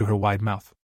load into her wide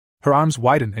mouth. Her arms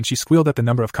widened and she squealed at the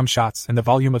number of cum shots and the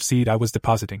volume of seed I was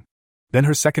depositing. Then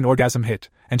her second orgasm hit,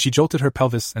 and she jolted her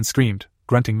pelvis and screamed,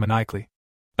 grunting maniacally.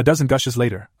 A dozen gushes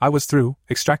later, I was through,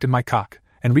 extracted my cock,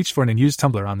 and reached for an unused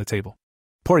tumbler on the table.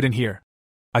 Pour it in here,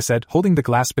 I said, holding the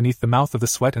glass beneath the mouth of the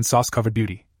sweat and sauce-covered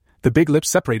beauty, The big lips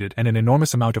separated and an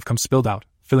enormous amount of cum spilled out,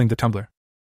 filling the tumbler.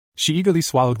 She eagerly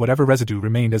swallowed whatever residue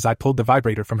remained as I pulled the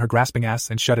vibrator from her grasping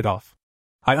ass and shut it off.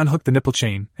 I unhooked the nipple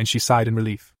chain, and she sighed in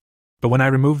relief. But when I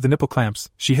removed the nipple clamps,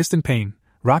 she hissed in pain,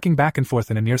 rocking back and forth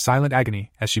in a near-silent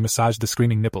agony as she massaged the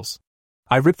screaming nipples.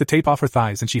 I ripped the tape off her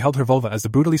thighs and she held her vulva as the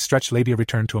brutally stretched labia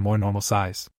returned to a more normal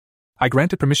size. I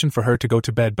granted permission for her to go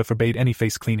to bed but forbade any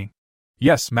face cleaning.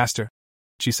 "Yes, master,"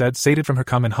 she said, sated from her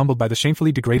cum and humbled by the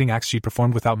shamefully degrading acts she'd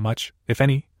performed without much, if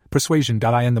any, persuasion.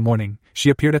 In the morning, she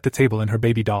appeared at the table in her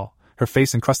baby doll, her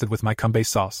face encrusted with my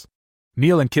cum-based sauce.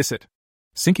 "Kneel and kiss it."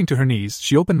 Sinking to her knees,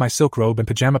 she opened my silk robe and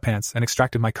pajama pants and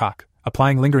extracted my cock,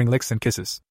 applying lingering licks and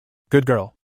kisses. "Good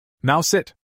girl. Now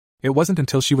sit." It wasn't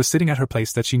until she was sitting at her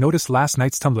place that she noticed last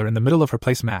night's tumbler in the middle of her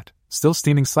placemat, still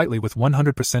steaming slightly with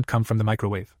 100% cum from the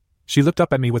microwave. She looked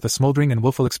up at me with a smoldering and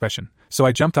willful expression, so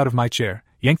I jumped out of my chair,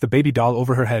 yanked the baby doll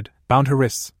over her head, bound her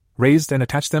wrists, raised and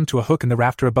attached them to a hook in the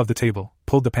rafter above the table,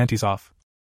 pulled the panties off,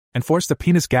 and forced a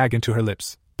penis gag into her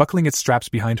lips, buckling its straps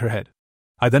behind her head.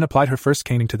 I then applied her first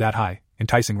caning to that high,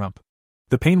 enticing rump.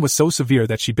 The pain was so severe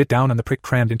that she bit down on the prick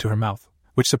crammed into her mouth,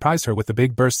 which surprised her with the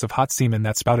big bursts of hot semen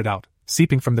that spouted out,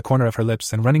 seeping from the corner of her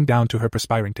lips and running down to her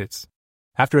perspiring tits.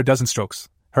 After a dozen strokes,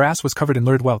 her ass was covered in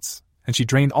lurid welts, and she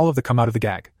drained all of the cum out of the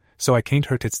gag, so I caned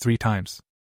her tits 3 times.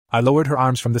 I lowered her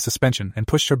arms from the suspension and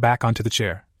pushed her back onto the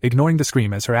chair, ignoring the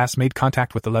scream as her ass made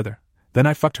contact with the leather. Then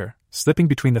I fucked her, slipping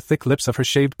between the thick lips of her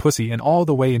shaved pussy and all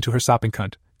the way into her sopping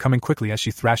cunt, coming quickly as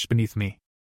she thrashed beneath me.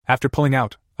 After pulling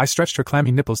out, I stretched her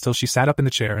clammy nipples till she sat up in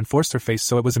the chair and forced her face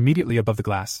so it was immediately above the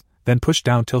glass, then pushed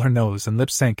down till her nose and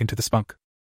lips sank into the spunk.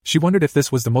 She wondered if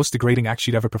this was the most degrading act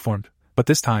she'd ever performed, but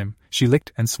this time, she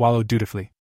licked and swallowed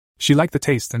dutifully. She liked the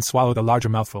taste and swallowed a larger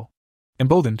mouthful.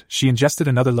 Emboldened, she ingested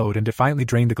another load and defiantly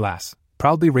drained the glass,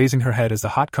 proudly raising her head as the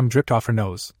hot cum dripped off her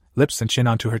nose, lips and chin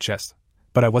onto her chest.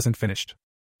 But I wasn't finished.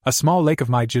 A small lake of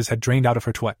my jizz had drained out of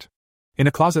her twat. In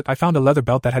a closet I found a leather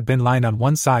belt that had been lined on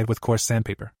one side with coarse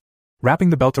sandpaper.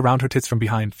 Wrapping the belt around her tits from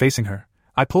behind, facing her,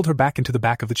 I pulled her back into the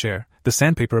back of the chair, the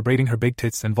sandpaper abrading her big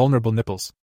tits and vulnerable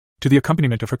nipples. To the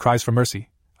accompaniment of her cries for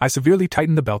mercy, I severely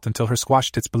tightened the belt until her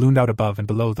squashed tits ballooned out above and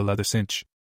below the leather cinch.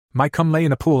 My cum lay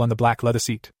in a pool on the black leather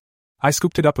seat. I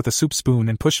scooped it up with a soup spoon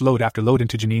and pushed load after load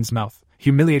into Janine's mouth,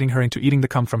 humiliating her into eating the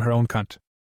cum from her own cunt.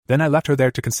 Then I left her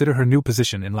there to consider her new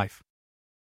position in life.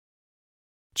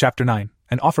 Chapter 9.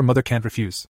 An offer mother can't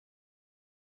refuse.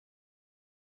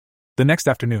 The next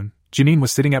afternoon, Janine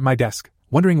was sitting at my desk,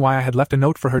 wondering why I had left a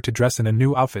note for her to dress in a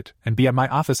new outfit and be at my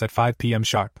office at 5 p.m.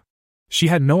 sharp. She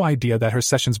had no idea that her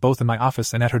sessions both in my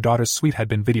office and at her daughter's suite had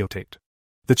been videotaped.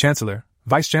 The Chancellor,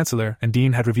 Vice Chancellor, and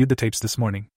Dean had reviewed the tapes this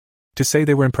morning. To say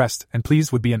they were impressed and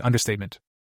pleased would be an understatement.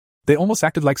 They almost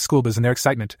acted like schoolboys in their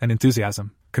excitement and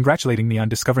enthusiasm, congratulating me on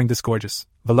discovering this gorgeous,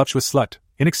 voluptuous slut,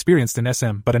 inexperienced in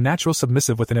SM but a natural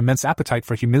submissive with an immense appetite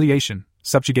for humiliation,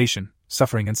 subjugation,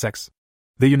 suffering and sex.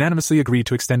 They unanimously agreed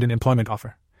to extend an employment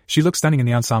offer. She looked stunning in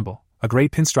the ensemble, a grey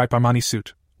pinstripe Armani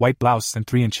suit, white blouse and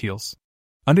 3-inch heels.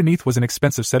 Underneath was an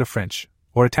expensive set of French,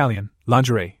 or Italian,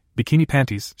 lingerie, bikini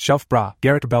panties, shelf bra,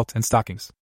 garrote belt and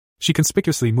stockings. She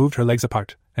conspicuously moved her legs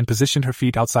apart, and positioned her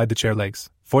feet outside the chair legs,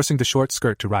 forcing the short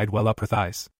skirt to ride well up her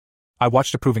thighs. I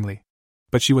watched approvingly.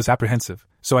 But she was apprehensive,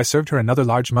 so I served her another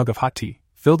large mug of hot tea,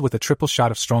 filled with a triple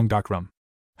shot of strong dark rum.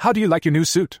 "How do you like your new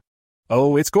suit?"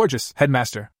 "Oh, it's gorgeous,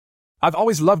 headmaster. I've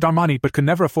always loved Armani but could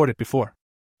never afford it before."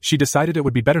 She decided it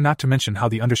would be better not to mention how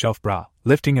the undershelf bra,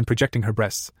 lifting and projecting her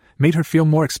breasts, made her feel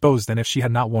more exposed than if she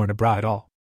had not worn a bra at all.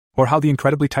 Or how the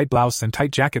incredibly tight blouse and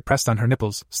tight jacket pressed on her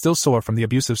nipples, still sore from the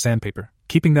abusive sandpaper,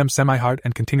 keeping them semi-hard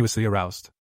and continuously aroused.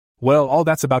 "Well, all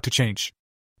that's about to change.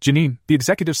 Janine, the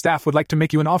executive staff would like to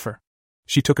make you an offer."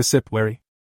 She took a sip, wary.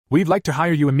 "We'd like to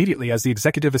hire you immediately as the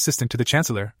executive assistant to the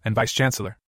Chancellor and Vice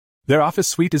Chancellor. Their office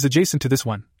suite is adjacent to this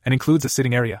one, and includes a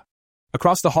sitting area.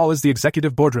 Across the hall is the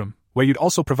executive boardroom, where you'd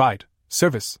also provide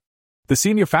service. The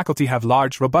senior faculty have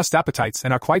large, robust appetites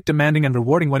and are quite demanding and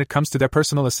rewarding when it comes to their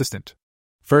personal assistant.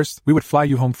 First, we would fly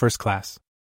you home first class.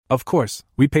 Of course,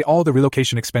 we'd pay all the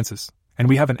relocation expenses, and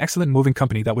we have an excellent moving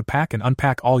company that would pack and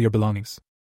unpack all your belongings.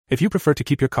 If you prefer to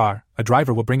keep your car, a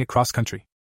driver will bring it cross-country.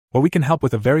 Or we can help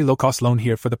with a very low-cost loan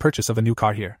here for the purchase of a new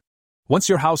car here. Once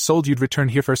your house sold, you'd return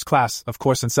here first class, of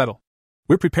course, and settle.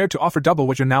 We're prepared to offer double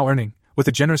what you're now earning, with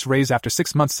a generous raise after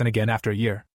 6 months and again after a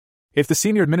year. If the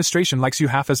senior administration likes you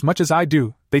half as much as I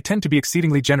do, they tend to be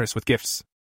exceedingly generous with gifts.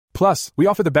 Plus, we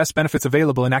offer the best benefits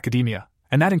available in academia,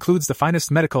 and that includes the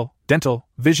finest medical, dental,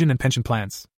 vision and pension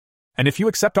plans. And if you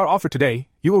accept our offer today,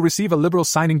 you will receive a liberal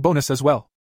signing bonus as well.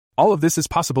 All of this is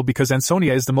possible because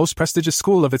Ansonia is the most prestigious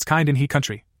school of its kind in the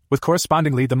country, with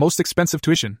correspondingly the most expensive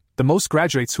tuition, the most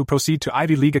graduates who proceed to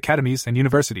Ivy League academies and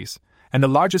universities, and the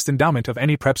largest endowment of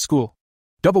any prep school.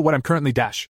 Double what I'm currently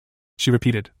dash, she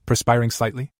repeated, perspiring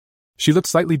slightly. She looked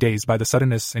slightly dazed by the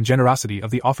suddenness and generosity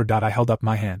of the offer. I held up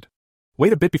my hand.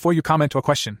 Wait a bit before you comment or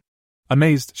question.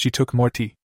 Amazed, she took more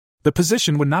tea. The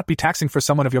position would not be taxing for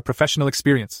someone of your professional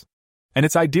experience. And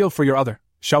it's ideal for your other,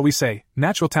 shall we say,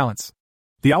 natural talents.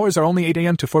 The hours are only 8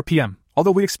 a.m. to 4 p.m.,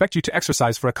 although we expect you to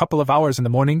exercise for a couple of hours in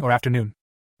the morning or afternoon.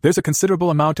 There's a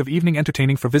considerable amount of evening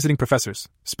entertaining for visiting professors,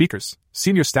 speakers,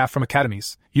 senior staff from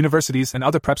academies, universities and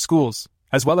other prep schools,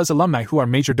 as well as alumni who are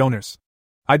major donors.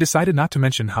 I decided not to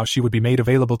mention how she would be made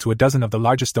available to a dozen of the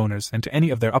largest donors and to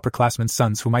any of their upperclassmen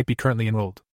sons who might be currently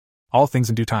enrolled. All things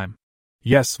in due time.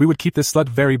 Yes, we would keep this slut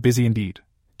very busy indeed.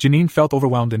 Janine felt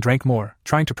overwhelmed and drank more,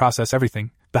 trying to process everything,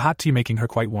 the hot tea making her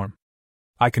quite warm.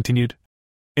 I continued.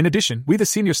 In addition, we the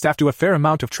senior staff do a fair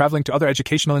amount of traveling to other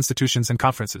educational institutions and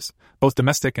conferences, both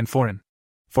domestic and foreign.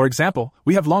 For example,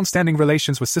 we have long-standing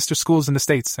relations with sister schools in the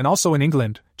States and also in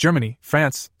England, Germany,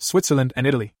 France, Switzerland and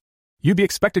Italy. You'd be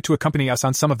expected to accompany us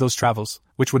on some of those travels,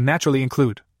 which would naturally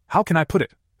include, how can I put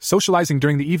it, socializing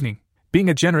during the evening, being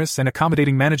a generous and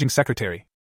accommodating managing secretary.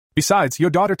 Besides, your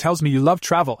daughter tells me you love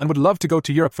travel and would love to go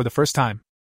to Europe for the first time.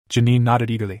 Janine nodded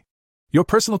eagerly. Your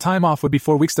personal time off would be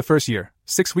 4 weeks the first year,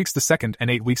 6 weeks the second and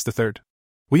 8 weeks the third.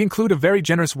 We include a very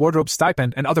generous wardrobe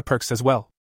stipend and other perks as well.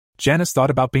 Janice thought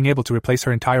about being able to replace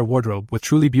her entire wardrobe with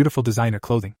truly beautiful designer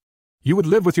clothing. You would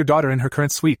live with your daughter in her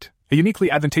current suite, a uniquely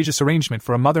advantageous arrangement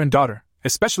for a mother and daughter,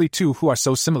 especially two who are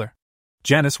so similar.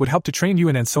 Janice would help to train you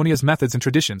in Ansonia's methods and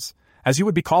traditions, as you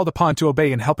would be called upon to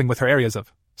obey in helping with her areas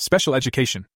of special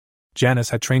education. Janice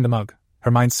had trained the mug,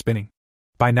 her mind spinning.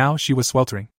 By now she was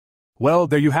sweltering. Well,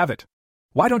 there you have it.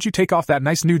 Why don't you take off that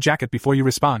nice new jacket before you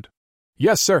respond?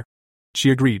 Yes, sir,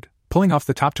 she agreed, pulling off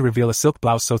the top to reveal a silk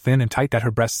blouse so thin and tight that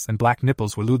her breasts and black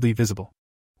nipples were lewdly visible.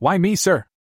 Why me, sir?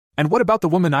 And what about the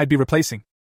woman I'd be replacing?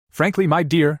 Frankly, my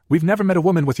dear, we've never met a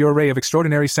woman with your array of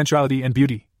extraordinary sensuality and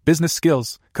beauty, business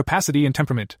skills, capacity and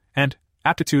temperament, and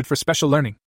aptitude for special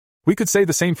learning. We could say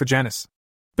the same for Janice.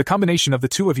 The combination of the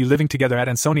two of you living together at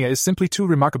Ansonia is simply too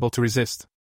remarkable to resist.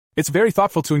 It's very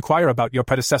thoughtful to inquire about your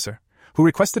predecessor, who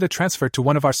requested a transfer to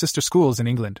one of our sister schools in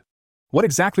England. What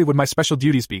exactly would my special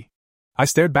duties be? I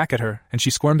stared back at her, and she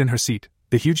squirmed in her seat,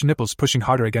 the huge nipples pushing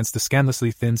harder against the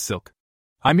scandalously thin silk.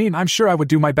 I mean, I'm sure I would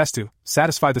do my best to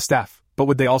satisfy the staff, but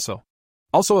would they also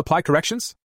apply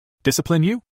corrections? Discipline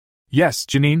you? Yes,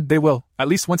 Janine, they will, at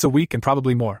least once a week and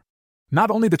probably more.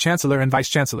 Not only the Chancellor and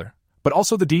Vice-Chancellor, but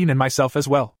also the Dean and myself as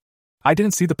well. I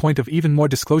didn't see the point of even more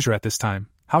disclosure at this time,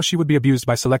 how she would be abused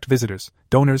by select visitors,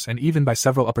 donors and even by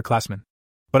several upperclassmen.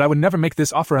 But I would never make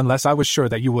this offer unless I was sure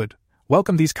that you would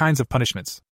welcome these kinds of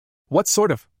punishments. What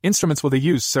sort of instruments will they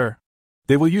use, sir?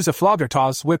 They will use a flogger,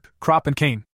 tawse, whip, crop and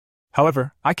cane.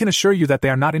 However, I can assure you that they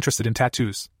are not interested in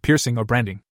tattoos, piercing or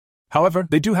branding. However,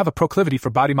 they do have a proclivity for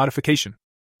body modification.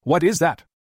 What is that?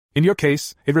 In your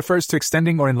case, it refers to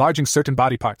extending or enlarging certain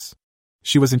body parts.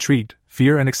 She was intrigued,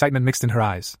 fear and excitement mixed in her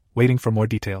eyes, waiting for more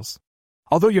details.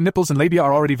 Although your nipples and labia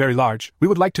are already very large, we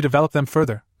would like to develop them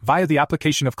further, via the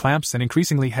application of clamps and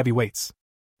increasingly heavy weights.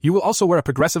 You will also wear a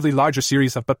progressively larger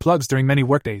series of butt plugs during many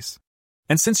workdays.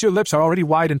 And since your lips are already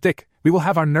wide and thick, we will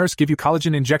have our nurse give you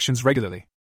collagen injections regularly.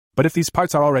 But if these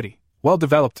parts are already well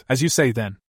developed, as you say,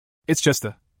 then it's just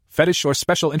a fetish or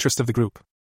special interest of the group.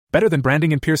 Better than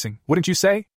branding and piercing, wouldn't you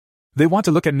say? They want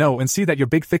to look at and see that your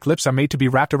big thick lips are made to be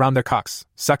wrapped around their cocks,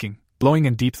 sucking, blowing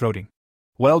and deep-throating.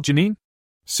 Well, Janine?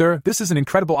 Sir, this is an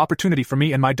incredible opportunity for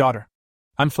me and my daughter.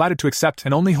 I'm flattered to accept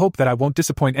and only hope that I won't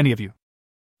disappoint any of you.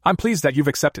 I'm pleased that you've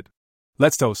accepted.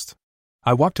 Let's toast.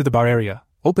 I walked to the bar area,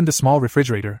 opened a small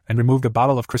refrigerator and removed a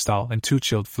bottle of Cristal and 2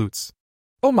 chilled flutes.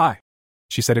 Oh my!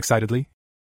 She said excitedly.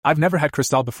 I've never had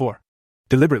Cristal before.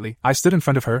 Deliberately, I stood in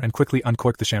front of her and quickly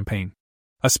uncorked the champagne.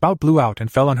 A spout blew out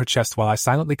and fell on her chest while I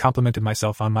silently complimented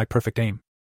myself on my perfect aim.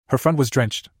 Her front was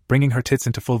drenched, bringing her tits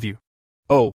into full view.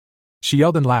 Oh! She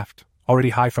yelled and laughed, already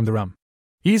high from the rum.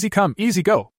 Easy come, easy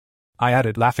go! I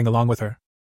added, laughing along with her.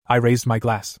 I raised my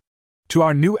glass. To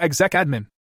our new exec admin!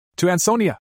 To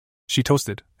Ansonia! She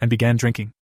toasted, and began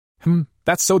drinking.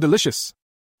 That's so delicious!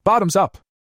 Bottoms up!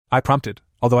 I prompted,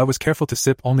 although I was careful to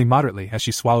sip only moderately as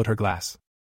she swallowed her glass.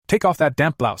 Take off that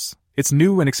damp blouse, it's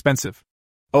new and expensive.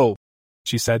 Oh!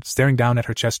 She said, staring down at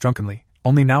her chest drunkenly,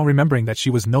 only now remembering that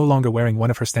she was no longer wearing one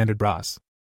of her standard bras.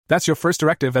 That's your first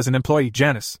directive as an employee,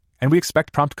 Janice, and we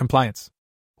expect prompt compliance.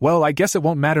 Well, I guess it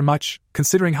won't matter much,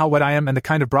 considering how wet I am and the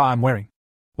kind of bra I'm wearing.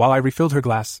 While I refilled her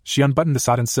glass, she unbuttoned the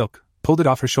sodden silk, pulled it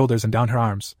off her shoulders and down her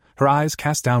arms, her eyes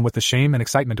cast down with the shame and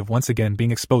excitement of once again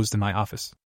being exposed in my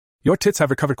office. Your tits have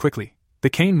recovered quickly.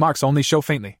 The cane marks only show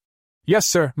faintly. Yes,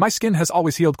 sir, my skin has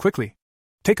always healed quickly.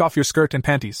 Take off your skirt and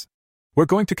panties. We're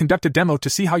going to conduct a demo to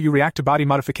see how you react to body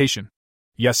modification.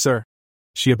 Yes, sir.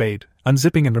 She obeyed,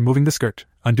 unzipping and removing the skirt,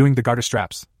 undoing the garter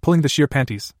straps, pulling the sheer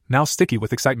panties, now sticky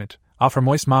with excitement, off her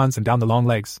moist mons and down the long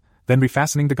legs, then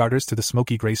refastening the garters to the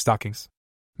smoky gray stockings.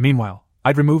 Meanwhile,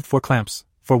 I'd removed 4 clamps,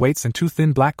 4 weights and 2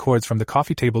 thin black cords from the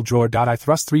coffee table drawer. I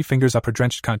thrust 3 fingers up her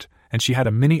drenched cunt, and she had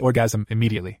a mini orgasm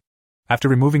immediately. After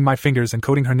removing my fingers and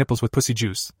coating her nipples with pussy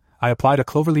juice, I applied a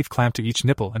cloverleaf clamp to each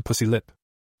nipple and pussy lip.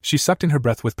 She sucked in her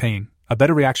breath with pain, a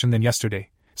better reaction than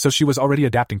yesterday, so she was already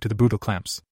adapting to the brutal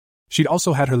clamps. She'd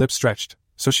also had her lips stretched,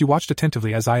 so she watched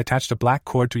attentively as I attached a black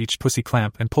cord to each pussy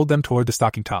clamp and pulled them toward the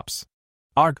stocking tops.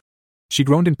 Arg! She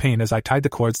groaned in pain as I tied the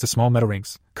cords to small metal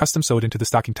rings, custom sewed into the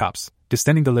stocking tops,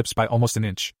 distending the lips by almost an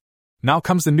inch. Now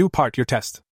comes the new part, your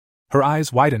test. Her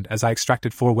eyes widened as I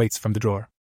extracted 4 weights from the drawer.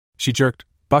 She jerked,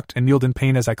 bucked and kneeled in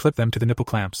pain as I clipped them to the nipple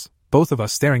clamps, both of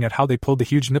us staring at how they pulled the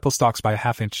huge nipple stalks by a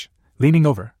half inch. Leaning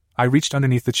over, I reached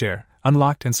underneath the chair,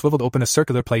 unlocked and swiveled open a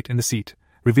circular plate in the seat,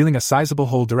 revealing a sizable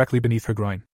hole directly beneath her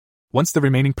groin. Once the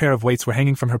remaining pair of weights were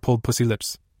hanging from her pulled pussy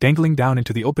lips, dangling down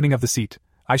into the opening of the seat,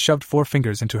 I shoved 4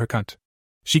 fingers into her cunt.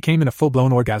 She came in a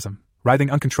full-blown orgasm,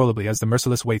 writhing uncontrollably as the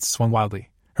merciless weights swung wildly,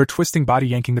 her twisting body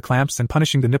yanking the clamps and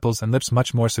punishing the nipples and lips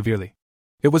much more severely.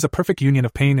 It was a perfect union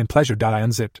of pain and pleasure. I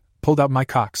unzipped, pulled out my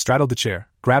cock, straddled the chair,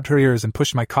 grabbed her ears and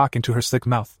pushed my cock into her slick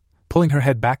mouth, pulling her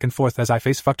head back and forth as I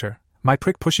face-fucked her, my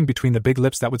prick pushing between the big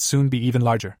lips that would soon be even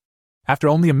larger. After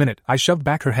only a minute, I shoved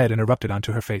back her head and erupted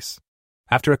onto her face.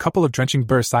 After a couple of drenching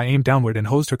bursts, I aimed downward and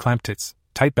hosed her clamped tits,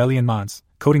 tight belly and mons,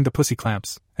 coating the pussy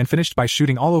clamps, and finished by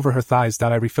shooting all over her thighs.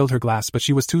 I refilled her glass, but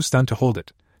she was too stunned to hold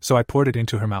it, so I poured it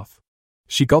into her mouth.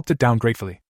 She gulped it down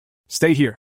gratefully. Stay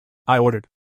here, I ordered.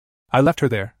 I left her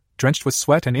there, drenched with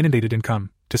sweat and inundated in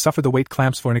cum, to suffer the weight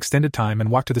clamps for an extended time and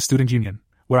walked to the student union,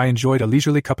 where I enjoyed a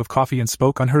leisurely cup of coffee and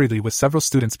spoke unhurriedly with several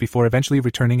students before eventually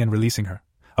returning and releasing her.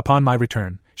 Upon my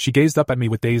return, she gazed up at me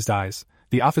with dazed eyes,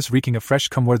 the office reeking of fresh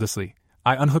cum wordlessly.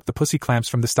 I unhooked the pussy clamps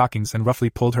from the stockings and roughly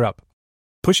pulled her up,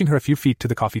 pushing her a few feet to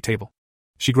the coffee table.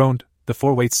 She groaned, the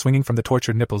 4 weights swinging from the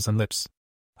tortured nipples and lips.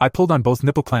 I pulled on both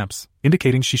nipple clamps,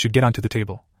 indicating she should get onto the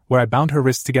table, where I bound her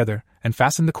wrists together and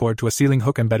fastened the cord to a ceiling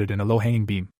hook embedded in a low-hanging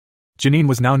beam. Janine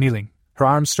was now kneeling, her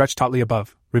arms stretched tautly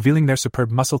above, revealing their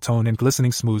superb muscle tone and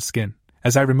glistening smooth skin,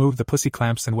 as I removed the pussy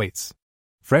clamps and weights.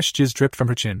 Fresh jizz dripped from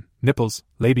her chin, nipples,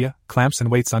 labia, clamps and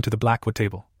weights onto the blackwood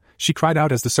table. She cried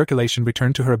out as the circulation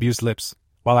returned to her abused lips,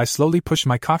 while I slowly pushed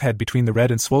my cockhead between the red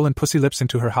and swollen pussy lips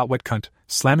into her hot wet cunt,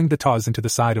 slamming the taws into the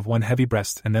side of one heavy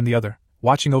breast and then the other,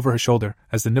 watching over her shoulder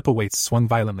as the nipple weights swung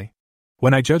violently.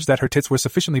 When I judged that her tits were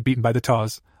sufficiently beaten by the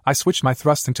taws, I switched my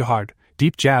thrust into hard,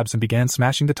 deep jabs and began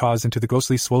smashing the taws into the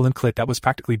grossly swollen clit that was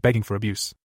practically begging for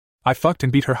abuse. I fucked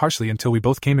and beat her harshly until we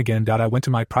both came again. I went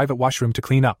to my private washroom to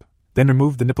clean up, then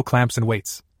removed the nipple clamps and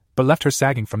weights, but left her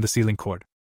sagging from the ceiling cord.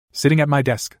 Sitting at my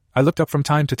desk, I looked up from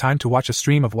time to time to watch a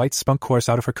stream of white spunk course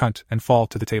out of her cunt and fall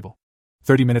to the table.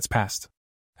 30 minutes passed.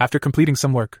 After completing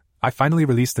some work, I finally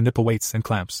released the nipple weights and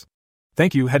clamps.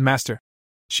 Thank you, headmaster,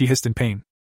 she hissed in pain.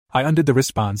 I undid the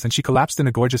wristbands and she collapsed in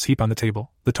a gorgeous heap on the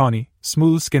table, the tawny,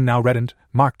 smooth skin now reddened,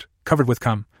 marked, covered with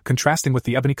cum, contrasting with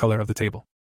the ebony color of the table.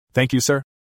 Thank you, sir,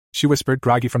 she whispered,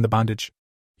 groggy from the bondage.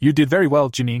 You did very well,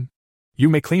 Janine. You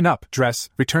may clean up, dress,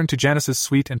 return to Janice's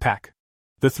suite and pack.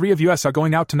 The 3 of us are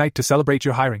going out tonight to celebrate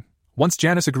your hiring. Once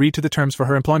Janice agreed to the terms for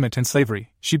her employment in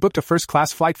slavery, she booked a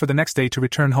first-class flight for the next day to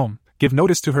return home, give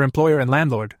notice to her employer and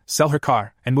landlord, sell her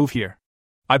car, and move here.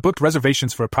 I booked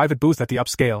reservations for a private booth at the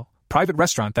upscale, private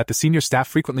restaurant that the senior staff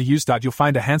frequently use. You'll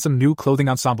find a handsome new clothing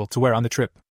ensemble to wear on the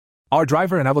trip. Our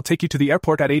driver and I will take you to the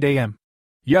airport at 8 a.m.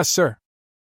 Yes, sir.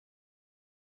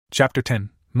 Chapter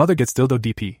 10. Mother gets dildo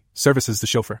DP, services the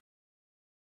chauffeur.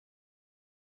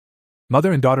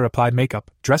 Mother and daughter applied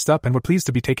makeup, dressed up and were pleased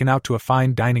to be taken out to a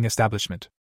fine dining establishment.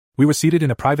 We were seated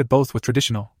in a private booth with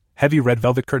traditional, heavy red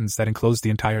velvet curtains that enclosed the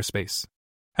entire space.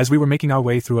 As we were making our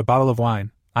way through a bottle of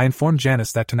wine, I informed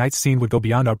Janice that tonight's scene would go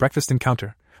beyond our breakfast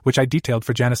encounter, which I detailed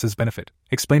for Janice's benefit,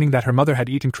 explaining that her mother had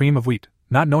eaten cream of wheat,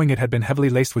 not knowing it had been heavily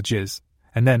laced with jizz,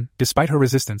 and then, despite her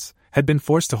resistance, had been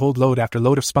forced to hold load after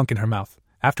load of spunk in her mouth,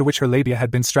 after which her labia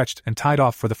had been stretched and tied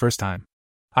off for the first time.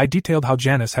 I detailed how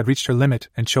Janice had reached her limit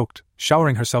and choked,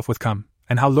 showering herself with cum,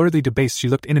 and how luridly debased she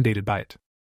looked inundated by it.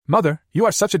 Mother, you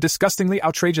are such a disgustingly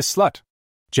outrageous slut,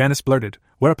 Janice blurted,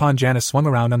 whereupon Janice swung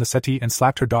around on the settee and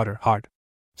slapped her daughter hard.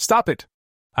 Stop it,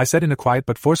 I said in a quiet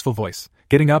but forceful voice,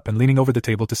 getting up and leaning over the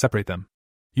table to separate them.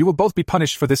 You will both be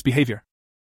punished for this behavior.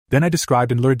 Then I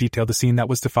described in lurid detail the scene that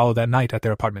was to follow that night at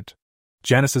their apartment.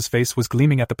 Janice's face was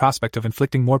gleaming at the prospect of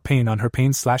inflicting more pain on her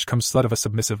pain/cum slut of a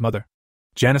submissive mother.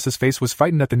 Janice's face was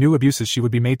frightened at the new abuses she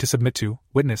would be made to submit to,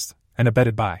 witnessed, and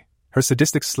abetted by her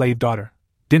sadistic slave daughter.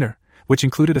 Dinner, which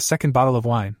included a second bottle of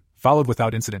wine, followed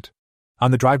without incident.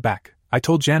 On the drive back, I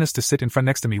told Janice to sit in front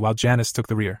next to me while Janice took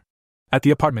the rear. At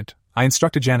the apartment, I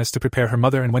instructed Janice to prepare her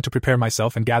mother and went to prepare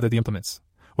myself and gather the implements.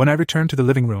 When I returned to the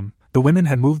living room, the women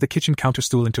had moved the kitchen counter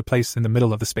stool into place in the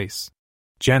middle of the space.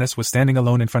 Janice was standing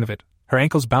alone in front of it, her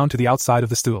ankles bound to the outside of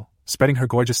the stool, spreading her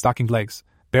gorgeous stockinged legs,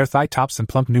 bare thigh tops and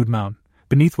plump nude mound,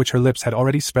 beneath which her lips had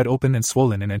already spread open and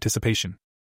swollen in anticipation.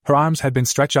 Her arms had been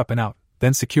stretched up and out,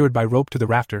 then secured by rope to the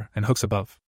rafter and hooks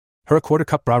above. Her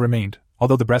quarter-cup bra remained,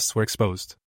 although the breasts were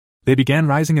exposed. They began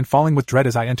rising and falling with dread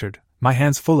as I entered, my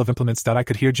hands full of implements that I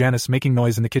could hear Janice making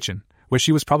noise in the kitchen, where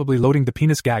she was probably loading the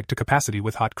penis gag to capacity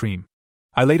with hot cream.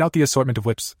 I laid out the assortment of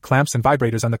whips, clamps and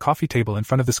vibrators on the coffee table in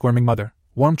front of the squirming mother,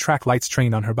 warm track lights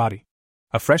trained on her body.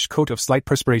 A fresh coat of slight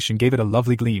perspiration gave it a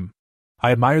lovely gleam.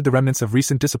 I admired the remnants of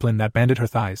recent discipline that banded her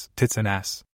thighs, tits and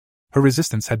ass. Her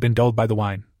resistance had been dulled by the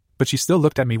wine, but she still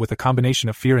looked at me with a combination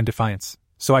of fear and defiance,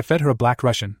 so I fed her a black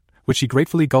Russian, which she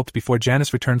gratefully gulped before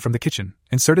Janice returned from the kitchen,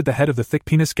 inserted the head of the thick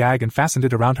penis gag and fastened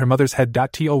it around her mother's head.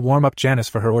 To warm up Janice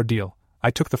for her ordeal,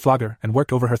 I took the flogger and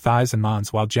worked over her thighs and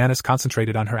mons while Janice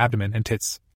concentrated on her abdomen and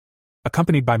tits,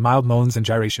 accompanied by mild moans and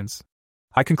gyrations.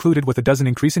 I concluded with a dozen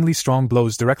increasingly strong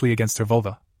blows directly against her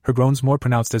vulva, her groans more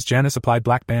pronounced as Janice applied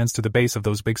black bands to the base of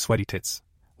those big sweaty tits.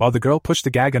 While the girl pushed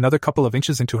the gag another couple of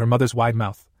inches into her mother's wide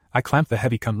mouth, I clamped the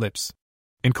heavy cum lips.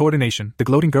 In coordination, the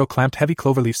gloating girl clamped heavy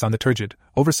cloverleafs on the turgid,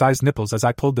 oversized nipples as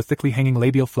I pulled the thickly hanging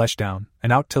labial flesh down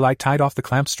and out till I tied off the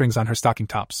clamped strings on her stocking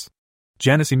tops.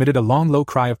 Janice emitted a long low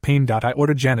cry of pain. I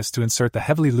ordered Janice to insert the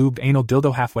heavily lubed anal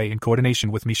dildo halfway in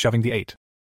coordination with me shoving the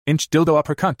 8-inch dildo up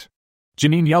her cunt.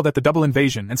 Janine yelled at the double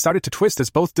invasion and started to twist as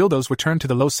both dildos were turned to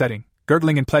the low setting,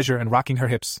 gurgling in pleasure and rocking her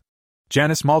hips.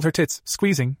 Janice mauled her tits,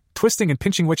 squeezing, twisting and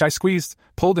pinching, which I squeezed,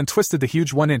 pulled and twisted the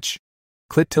huge 1-inch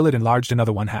clit till it enlarged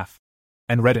another 1/2.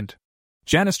 And reddened.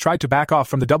 Janice tried to back off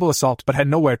from the double assault but had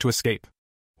nowhere to escape.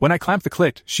 When I clamped the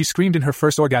clit, she screamed in her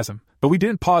first orgasm, but we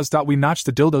didn't pause. We notched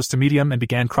the dildos to medium and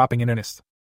began cropping in earnest.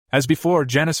 As before,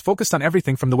 Janice focused on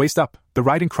everything from the waist up, the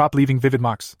riding crop leaving vivid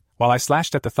marks, while I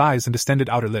slashed at the thighs and distended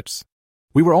outer lips.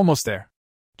 We were almost there.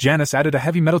 Janice added a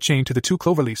heavy metal chain to the 2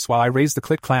 cloverleafs while I raised the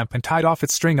clit clamp and tied off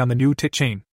its string on the new tit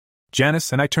chain.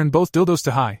 Janice and I turned both dildos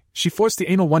to high. She forced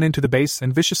the anal one into the base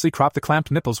and viciously cropped the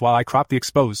clamped nipples while I cropped the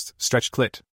exposed, stretched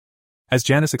clit. As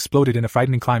Janice exploded in a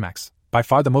frightening climax, by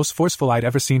far the most forceful I'd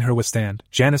ever seen her withstand,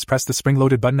 Janice pressed the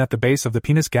spring-loaded button at the base of the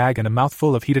penis gag and a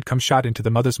mouthful of heated cum shot into the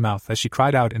mother's mouth as she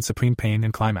cried out in supreme pain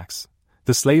and climax.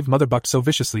 The slave mother bucked so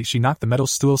viciously she knocked the metal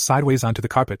stool sideways onto the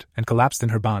carpet and collapsed in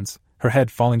her bonds, her head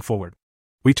falling forward.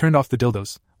 We turned off the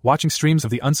dildos, watching streams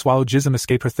of the unswallowed jism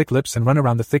escape her thick lips and run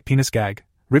around the thick penis gag,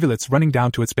 rivulets running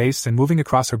down to its base and moving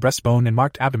across her breastbone and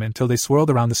marked abdomen till they swirled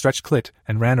around the stretched clit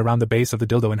and ran around the base of the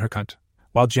dildo in her cunt,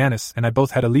 while Janice and I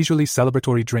both had a leisurely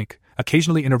celebratory drink,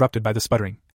 occasionally interrupted by the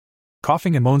sputtering,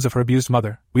 coughing and moans of her abused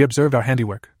mother. We observed our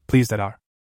handiwork, pleased at our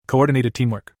coordinated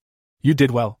teamwork. "You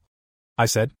did well," I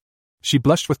said. She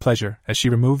blushed with pleasure as she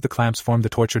removed the clamps formed the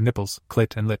tortured nipples,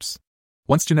 clit and lips.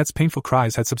 Once Jeanette's painful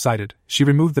cries had subsided, she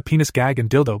removed the penis gag and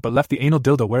dildo but left the anal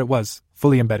dildo where it was,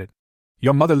 fully embedded.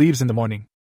 "Your mother leaves in the morning.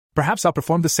 Perhaps I'll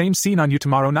perform the same scene on you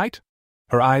tomorrow night?"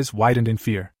 Her eyes widened in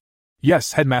fear.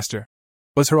 "Yes, headmaster,"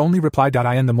 was her only reply.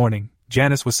 In the morning,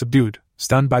 Janice was subdued,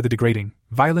 stunned by the degrading,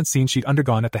 violent scene she'd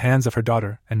undergone at the hands of her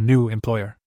daughter and new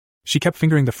employer. She kept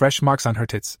fingering the fresh marks on her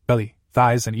tits, belly,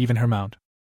 thighs and even her mound.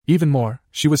 Even more,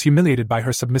 she was humiliated by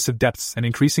her submissive depths and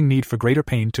increasing need for greater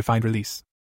pain to find release.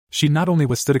 She not only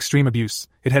withstood extreme abuse,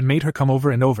 it had made her come over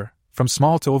and over, from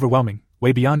small to overwhelming,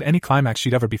 way beyond any climax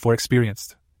she'd ever before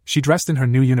experienced. She dressed in her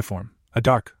new uniform, a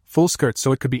dark, full skirt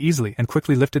so it could be easily and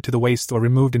quickly lifted to the waist or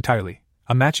removed entirely,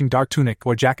 a matching dark tunic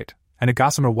or jacket, and a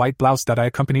gossamer white blouse. I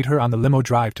accompanied her on the limo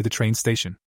drive to the train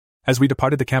station. As we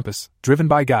departed the campus, driven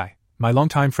by Guy, my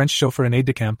longtime French chauffeur and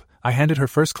aide-de-camp, I handed her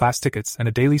first-class tickets and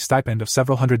a daily stipend of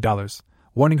several $100s,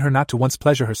 warning her not to once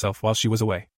pleasure herself while she was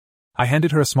away. I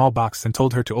handed her a small box and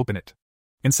told her to open it.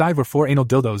 Inside were 4 anal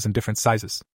dildos in different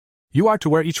sizes. "You are to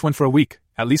wear each one for a week,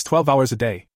 at least 12 hours a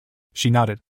day." She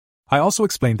nodded. I also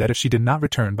explained that if she did not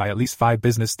return by at least 5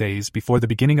 business days before the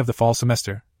beginning of the fall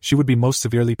semester, she would be most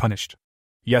severely punished.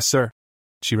 "Yes, sir,"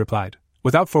 she replied.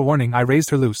 Without forewarning, I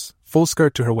raised her loose, full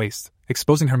skirt to her waist,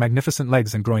 exposing her magnificent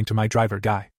legs and groin to my driver,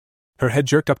 Guy. Her head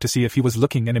jerked up to see if he was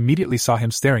looking and immediately saw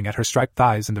him staring at her striped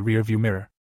thighs in the rear-view mirror.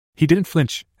 He didn't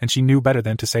flinch, and she knew better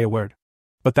than to say a word.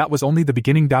 But that was only the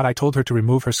beginning. I told her to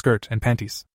remove her skirt and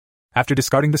panties. After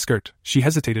discarding the skirt, she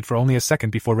hesitated for only a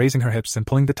second before raising her hips and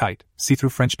pulling the tight, see-through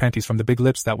French panties from the big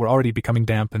lips that were already becoming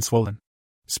damp and swollen.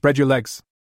 Spread your legs.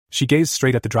 She gazed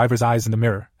straight at the driver's eyes in the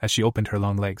mirror as she opened her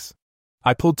long legs.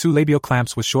 I pulled 2 labial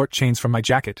clamps with short chains from my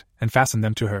jacket and fastened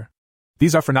them to her.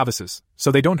 These are for novices, so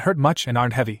they don't hurt much and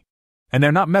aren't heavy. And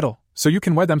they're not metal, so you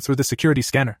can wear them through the security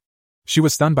scanner. She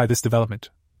was stunned by this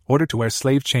development, ordered to wear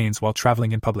slave chains while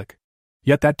traveling in public.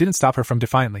 Yet that didn't stop her from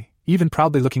defiantly, even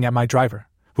proudly looking at my driver,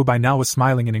 who by now was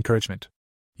smiling in encouragement.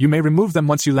 You may remove them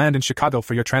once you land in Chicago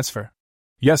for your transfer.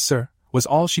 Yes, sir, was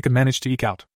all she could manage to eke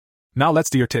out. Now let's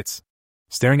do your tits.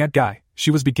 Staring at Guy,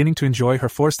 she was beginning to enjoy her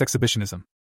forced exhibitionism.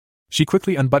 She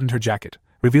quickly unbuttoned her jacket,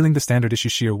 revealing the standard-issue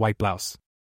sheer white blouse.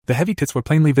 The heavy tits were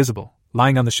plainly visible,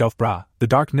 lying on the shelf bra, the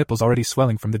dark nipples already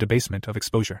swelling from the debasement of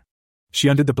exposure. She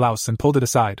undid the blouse and pulled it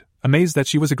aside, amazed that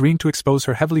she was agreeing to expose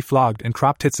her heavily flogged and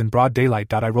cropped tits in broad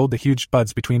daylight. I rolled the huge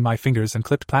buds between my fingers and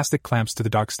clipped plastic clamps to the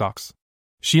dark stalks.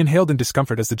 She inhaled in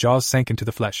discomfort as the jaws sank into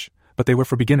the flesh, but they were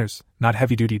for beginners, not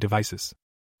heavy-duty devices.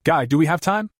 Guy, do we have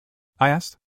time? I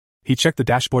asked. He checked the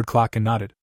dashboard clock and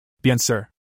nodded. Bien, sir.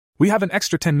 We have an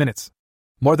extra 10 minutes.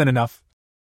 More than enough.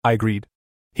 I agreed.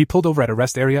 He pulled over at a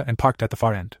rest area and parked at the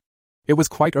far end. It was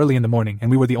quite early in the morning and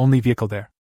we were the only vehicle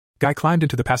there. Guy climbed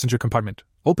into the passenger compartment,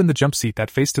 opened the jump seat that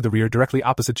faced to the rear directly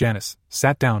opposite Janice,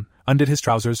 sat down, undid his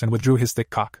trousers and withdrew his thick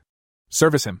cock.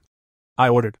 Service him. I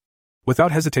ordered.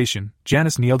 Without hesitation,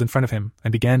 Janice kneeled in front of him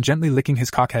and began gently licking his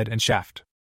cockhead and shaft.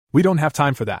 We don't have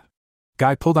time for that.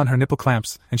 Guy pulled on her nipple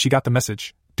clamps and she got the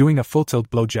message, doing a full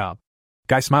tilt blow job.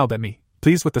 Guy smiled at me,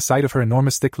 pleased with the sight of her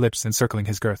enormous thick lips encircling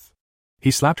his girth. He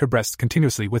slapped her breast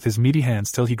continuously with his meaty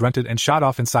hands till he grunted and shot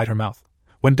off inside her mouth.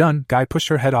 When done, Guy pushed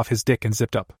her head off his dick and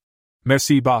zipped up.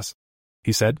 Merci, boss,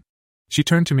 he said. She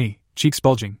turned to me, cheeks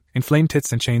bulging, inflamed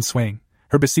tits and chains swaying,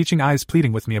 her beseeching eyes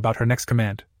pleading with me about her next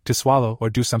command, to swallow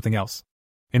or do something else.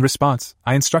 In response,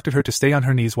 I instructed her to stay on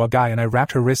her knees while Guy and I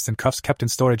wrapped her wrists in cuffs kept in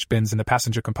storage bins in the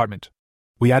passenger compartment.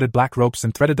 We added black ropes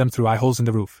and threaded them through eye holes in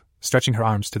the roof, stretching her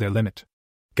arms to their limit.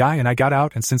 Guy and I got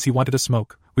out and since he wanted a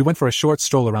smoke, we went for a short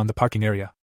stroll around the parking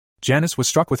area. Janice was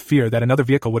struck with fear that another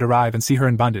vehicle would arrive and see her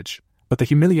in bondage, but the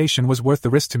humiliation was worth the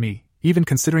risk to me, even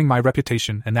considering my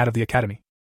reputation and that of the academy.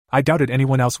 I doubted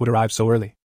anyone else would arrive so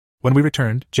early. When we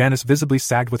returned, Janice visibly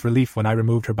sagged with relief when I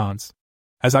removed her bonds.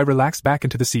 As I relaxed back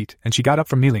into the seat and she got up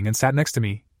from kneeling and sat next to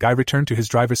me, Guy returned to his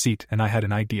driver's seat and I had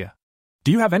an idea.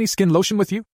 Do you have any skin lotion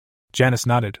with you? Janice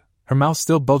nodded, her mouth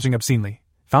still bulging obscenely,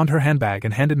 found her handbag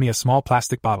and handed me a small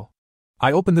plastic bottle.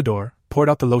 I opened the door, poured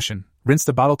out the lotion, rinsed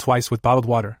the bottle twice with bottled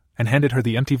water, and handed her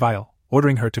the empty vial,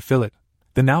 ordering her to fill it.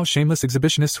 The now shameless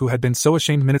exhibitionist who had been so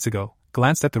ashamed minutes ago,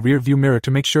 glanced at the rear-view mirror to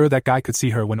make sure that Guy could see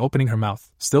her when opening her mouth,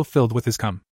 still filled with his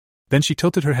cum. Then she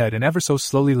tilted her head and ever so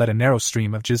slowly let a narrow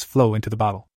stream of jizz flow into the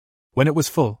bottle. When it was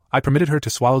full, I permitted her to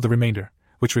swallow the remainder,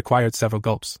 which required several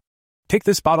gulps. Take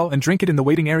this bottle and drink it in the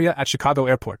waiting area at Chicago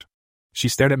Airport. She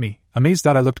stared at me, amazed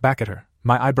that I looked back at her,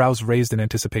 my eyebrows raised in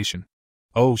anticipation.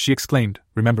 Oh, she exclaimed,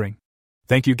 remembering.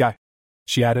 Thank you, Guy.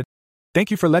 She added. Thank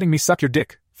you for letting me suck your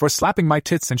dick, for slapping my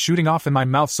tits and shooting off in my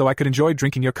mouth so I could enjoy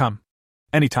drinking your cum.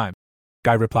 Anytime.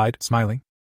 Guy replied, smiling.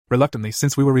 Reluctantly,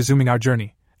 since we were resuming our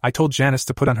journey, I told Janice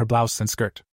to put on her blouse and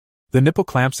skirt. The nipple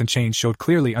clamps and chains showed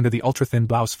clearly under the ultra-thin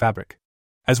blouse fabric.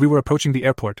 As we were approaching the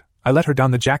airport, I let her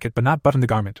down the jacket but not button the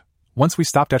garment. Once we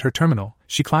stopped at her terminal,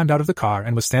 she climbed out of the car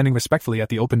and was standing respectfully at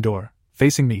the open door,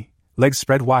 facing me, legs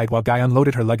spread wide while Guy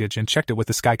unloaded her luggage and checked it with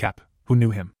the skycap, who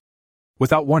knew him.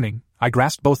 Without warning, I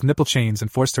grasped both nipple chains and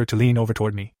forced her to lean over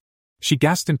toward me. She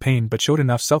gasped in pain but showed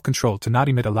enough self-control to not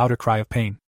emit a louder cry of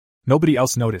pain. Nobody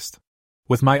else noticed.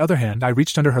 With my other hand I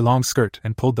reached under her long skirt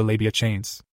and pulled the labia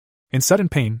chains. In sudden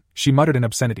pain, she muttered an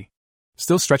obscenity.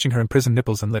 Still stretching her imprisoned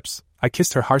nipples and lips, I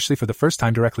kissed her harshly for the first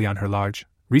time directly on her large,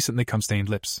 recently cum-stained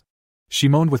lips. She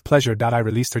moaned with pleasure that I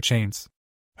released her chains.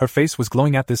 Her face was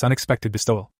glowing at this unexpected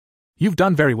bestowal. You've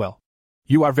done very well.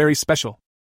 You are very special.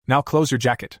 Now close your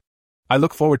jacket. I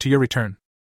look forward to your return.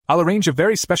 I'll arrange a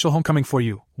very special homecoming for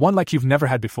you, one like you've never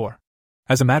had before.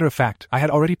 As a matter of fact, I had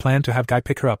already planned to have Guy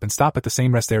pick her up and stop at the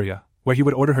same rest area, where he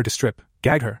would order her to strip,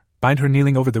 gag her, bind her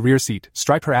kneeling over the rear seat,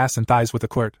 stripe her ass and thighs with a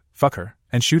quirt, fuck her,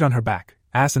 and shoot on her back,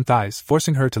 ass and thighs,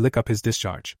 forcing her to lick up his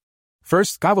discharge.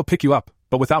 First, Guy will pick you up,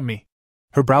 but without me.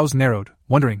 Her brows narrowed,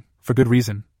 wondering, for good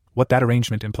reason, what that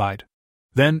arrangement implied.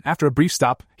 Then, after a brief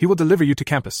stop, he will deliver you to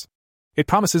campus. It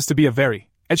promises to be a very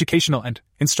educational and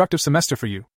instructive semester for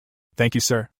you. Thank you,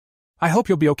 sir. I hope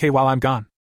you'll be okay while I'm gone.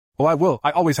 Oh, I will.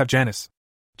 I always have Janice.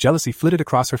 Jealousy flitted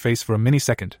across her face for a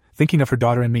mini-second, thinking of her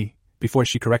daughter and me, before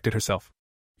she corrected herself.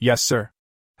 Yes, sir.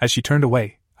 As she turned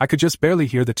away, I could just barely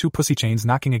hear the two pussy chains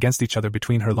knocking against each other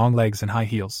between her long legs and high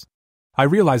heels. I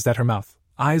realized that her mouth,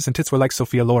 eyes and tits were like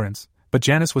Sophia Loren's, but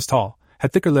Janice was tall,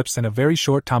 had thicker lips and a very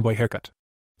short tomboy haircut.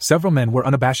 Several men were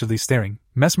unabashedly staring,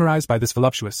 mesmerized by this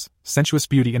voluptuous, sensuous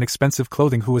beauty in expensive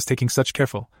clothing who was taking such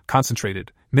careful,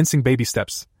 concentrated, mincing baby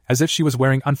steps, as if she was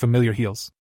wearing unfamiliar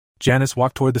heels. Janice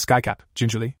walked toward the skycap,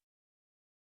 gingerly.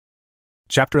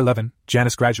 Chapter 11,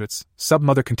 Janice graduates,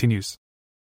 Sub-Mother continues.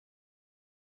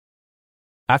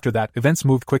 After that, events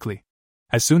moved quickly.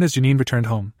 As soon as Janine returned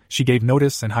home, she gave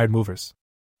notice and hired movers.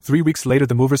 3 weeks later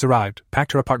the movers arrived,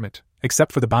 packed her apartment,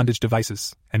 except for the bondage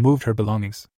devices, and moved her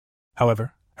belongings.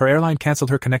 However, her airline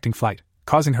cancelled her connecting flight,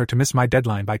 causing her to miss my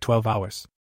deadline by 12 hours.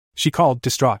 She called,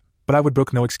 distraught, but I would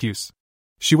brook no excuse.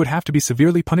 She would have to be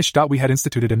severely punished. We had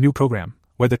instituted a new program,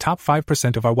 where the top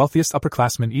 5% of our wealthiest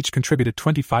upperclassmen each contributed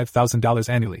 $25,000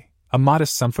 annually, a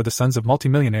modest sum for the sons of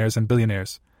multimillionaires and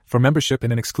billionaires, for membership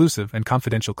in an exclusive and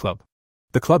confidential club.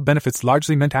 The club benefits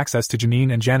largely meant access to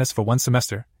Janine and Janice for 1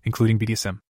 semester, including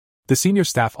BDSM. The senior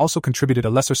staff also contributed a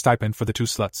lesser stipend for the 2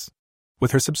 sluts.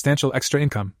 With her substantial extra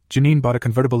income, Janine bought a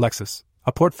convertible Lexus,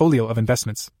 a portfolio of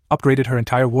investments, upgraded her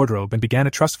entire wardrobe and began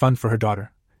a trust fund for her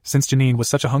daughter. Since Janine was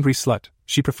such a hungry slut,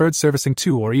 she preferred servicing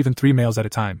 2 or even 3 males at a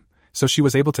time, so she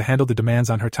was able to handle the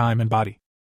demands on her time and body.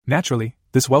 Naturally,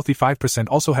 this wealthy 5%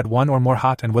 also had 1 or more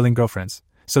hot and willing girlfriends,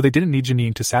 so they didn't need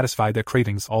Janine to satisfy their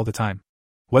cravings all the time.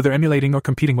 Whether emulating or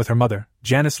competing with her mother,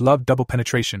 Janice loved double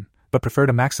penetration, but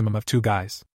preferred a maximum of 2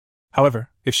 guys. However,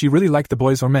 if she really liked the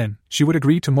boys or men, she would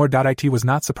agree to more. It was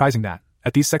not surprising that,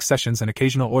 at these sex sessions and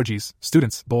occasional orgies,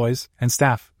 students, boys, and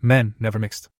staff, men, never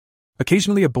mixed.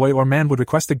 Occasionally a boy or man would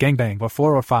request a gangbang or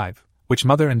 4 or 5, which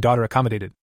mother and daughter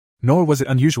accommodated. Nor was it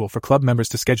unusual for club members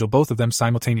to schedule both of them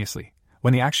simultaneously,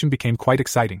 when the action became quite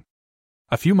exciting.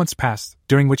 A few months passed,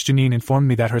 during which Janine informed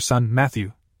me that her son,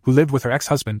 Matthew, who lived with her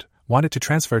ex-husband, wanted to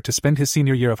transfer to spend his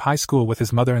senior year of high school with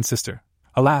his mother and sister.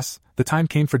 Alas, the time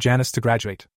came for Janice to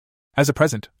graduate. As a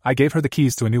present, I gave her the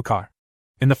keys to a new car.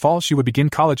 In the fall she would begin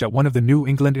college at one of the New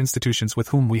England institutions with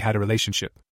whom we had a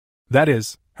relationship. That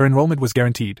is, her enrollment was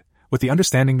guaranteed, with the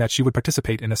understanding that she would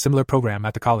participate in a similar program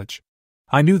at the college.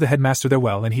 I knew the headmaster there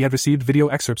well, and he had received video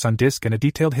excerpts on disc and a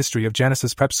detailed history of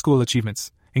Janice's prep school achievements,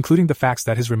 including the facts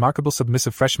that his remarkable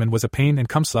submissive freshman was a pain and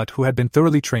cum slut who had been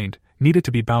thoroughly trained, needed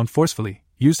to be bound forcefully,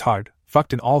 used hard,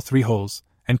 fucked in all 3 holes,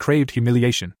 and craved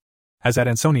humiliation. As at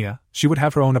Ansonia, she would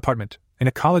have her own apartment, in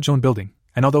a college-owned building,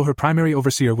 and although her primary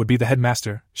overseer would be the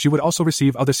headmaster, she would also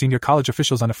receive other senior college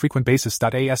officials on a frequent basis.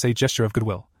 As a gesture of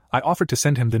goodwill, I offered to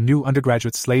send him the new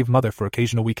undergraduate slave mother for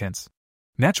occasional weekends.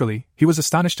 Naturally, he was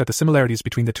astonished at the similarities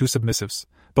between the 2 submissives,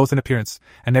 both in appearance,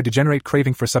 and their degenerate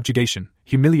craving for subjugation,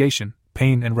 humiliation,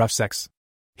 pain and rough sex.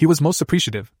 He was most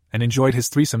appreciative, and enjoyed his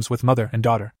threesomes with mother and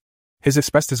daughter. He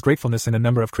expressed his gratefulness in a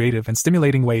number of creative and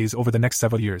stimulating ways over the next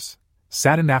several years.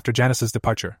 Saddened after Janice's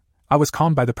departure, I was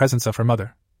calmed by the presence of her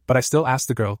mother, but I still asked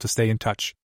the girl to stay in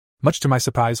touch. Much to my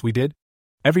surprise, we did.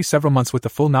 Every several months, with the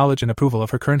full knowledge and approval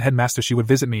of her current headmaster, she would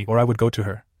visit me or I would go to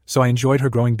her, so I enjoyed her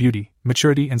growing beauty,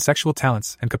 maturity and sexual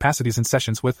talents and capacities in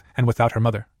sessions with and without her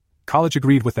mother. College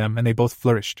agreed with them and they both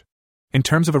flourished. In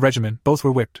terms of a regimen, both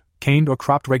were whipped, caned or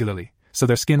cropped regularly, so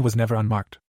their skin was never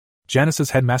unmarked.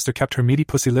 Janice's headmaster kept her meaty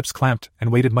pussy lips clamped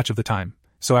and waited much of the time,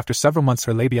 so after several months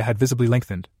her labia had visibly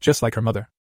lengthened, just like her mother.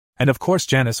 And of course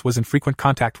Janice was in frequent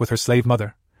contact with her slave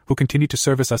mother, who continued to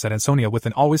service us at Ansonia with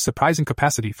an always surprising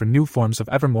capacity for new forms of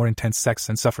ever more intense sex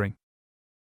and suffering.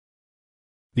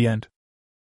 The end.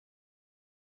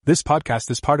 This podcast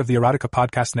is part of the Erotica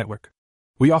Podcast Network.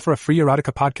 We offer a free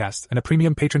Erotica podcast and a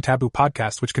premium patron taboo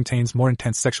podcast which contains more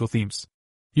intense sexual themes.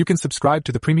 You can subscribe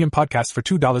to the premium podcast for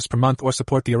 $2 per month or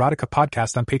support the Erotica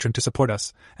Podcast on Patreon to support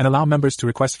us and allow members to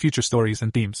request future stories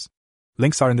and themes.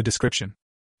 Links are in the description.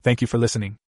 Thank you for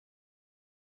listening.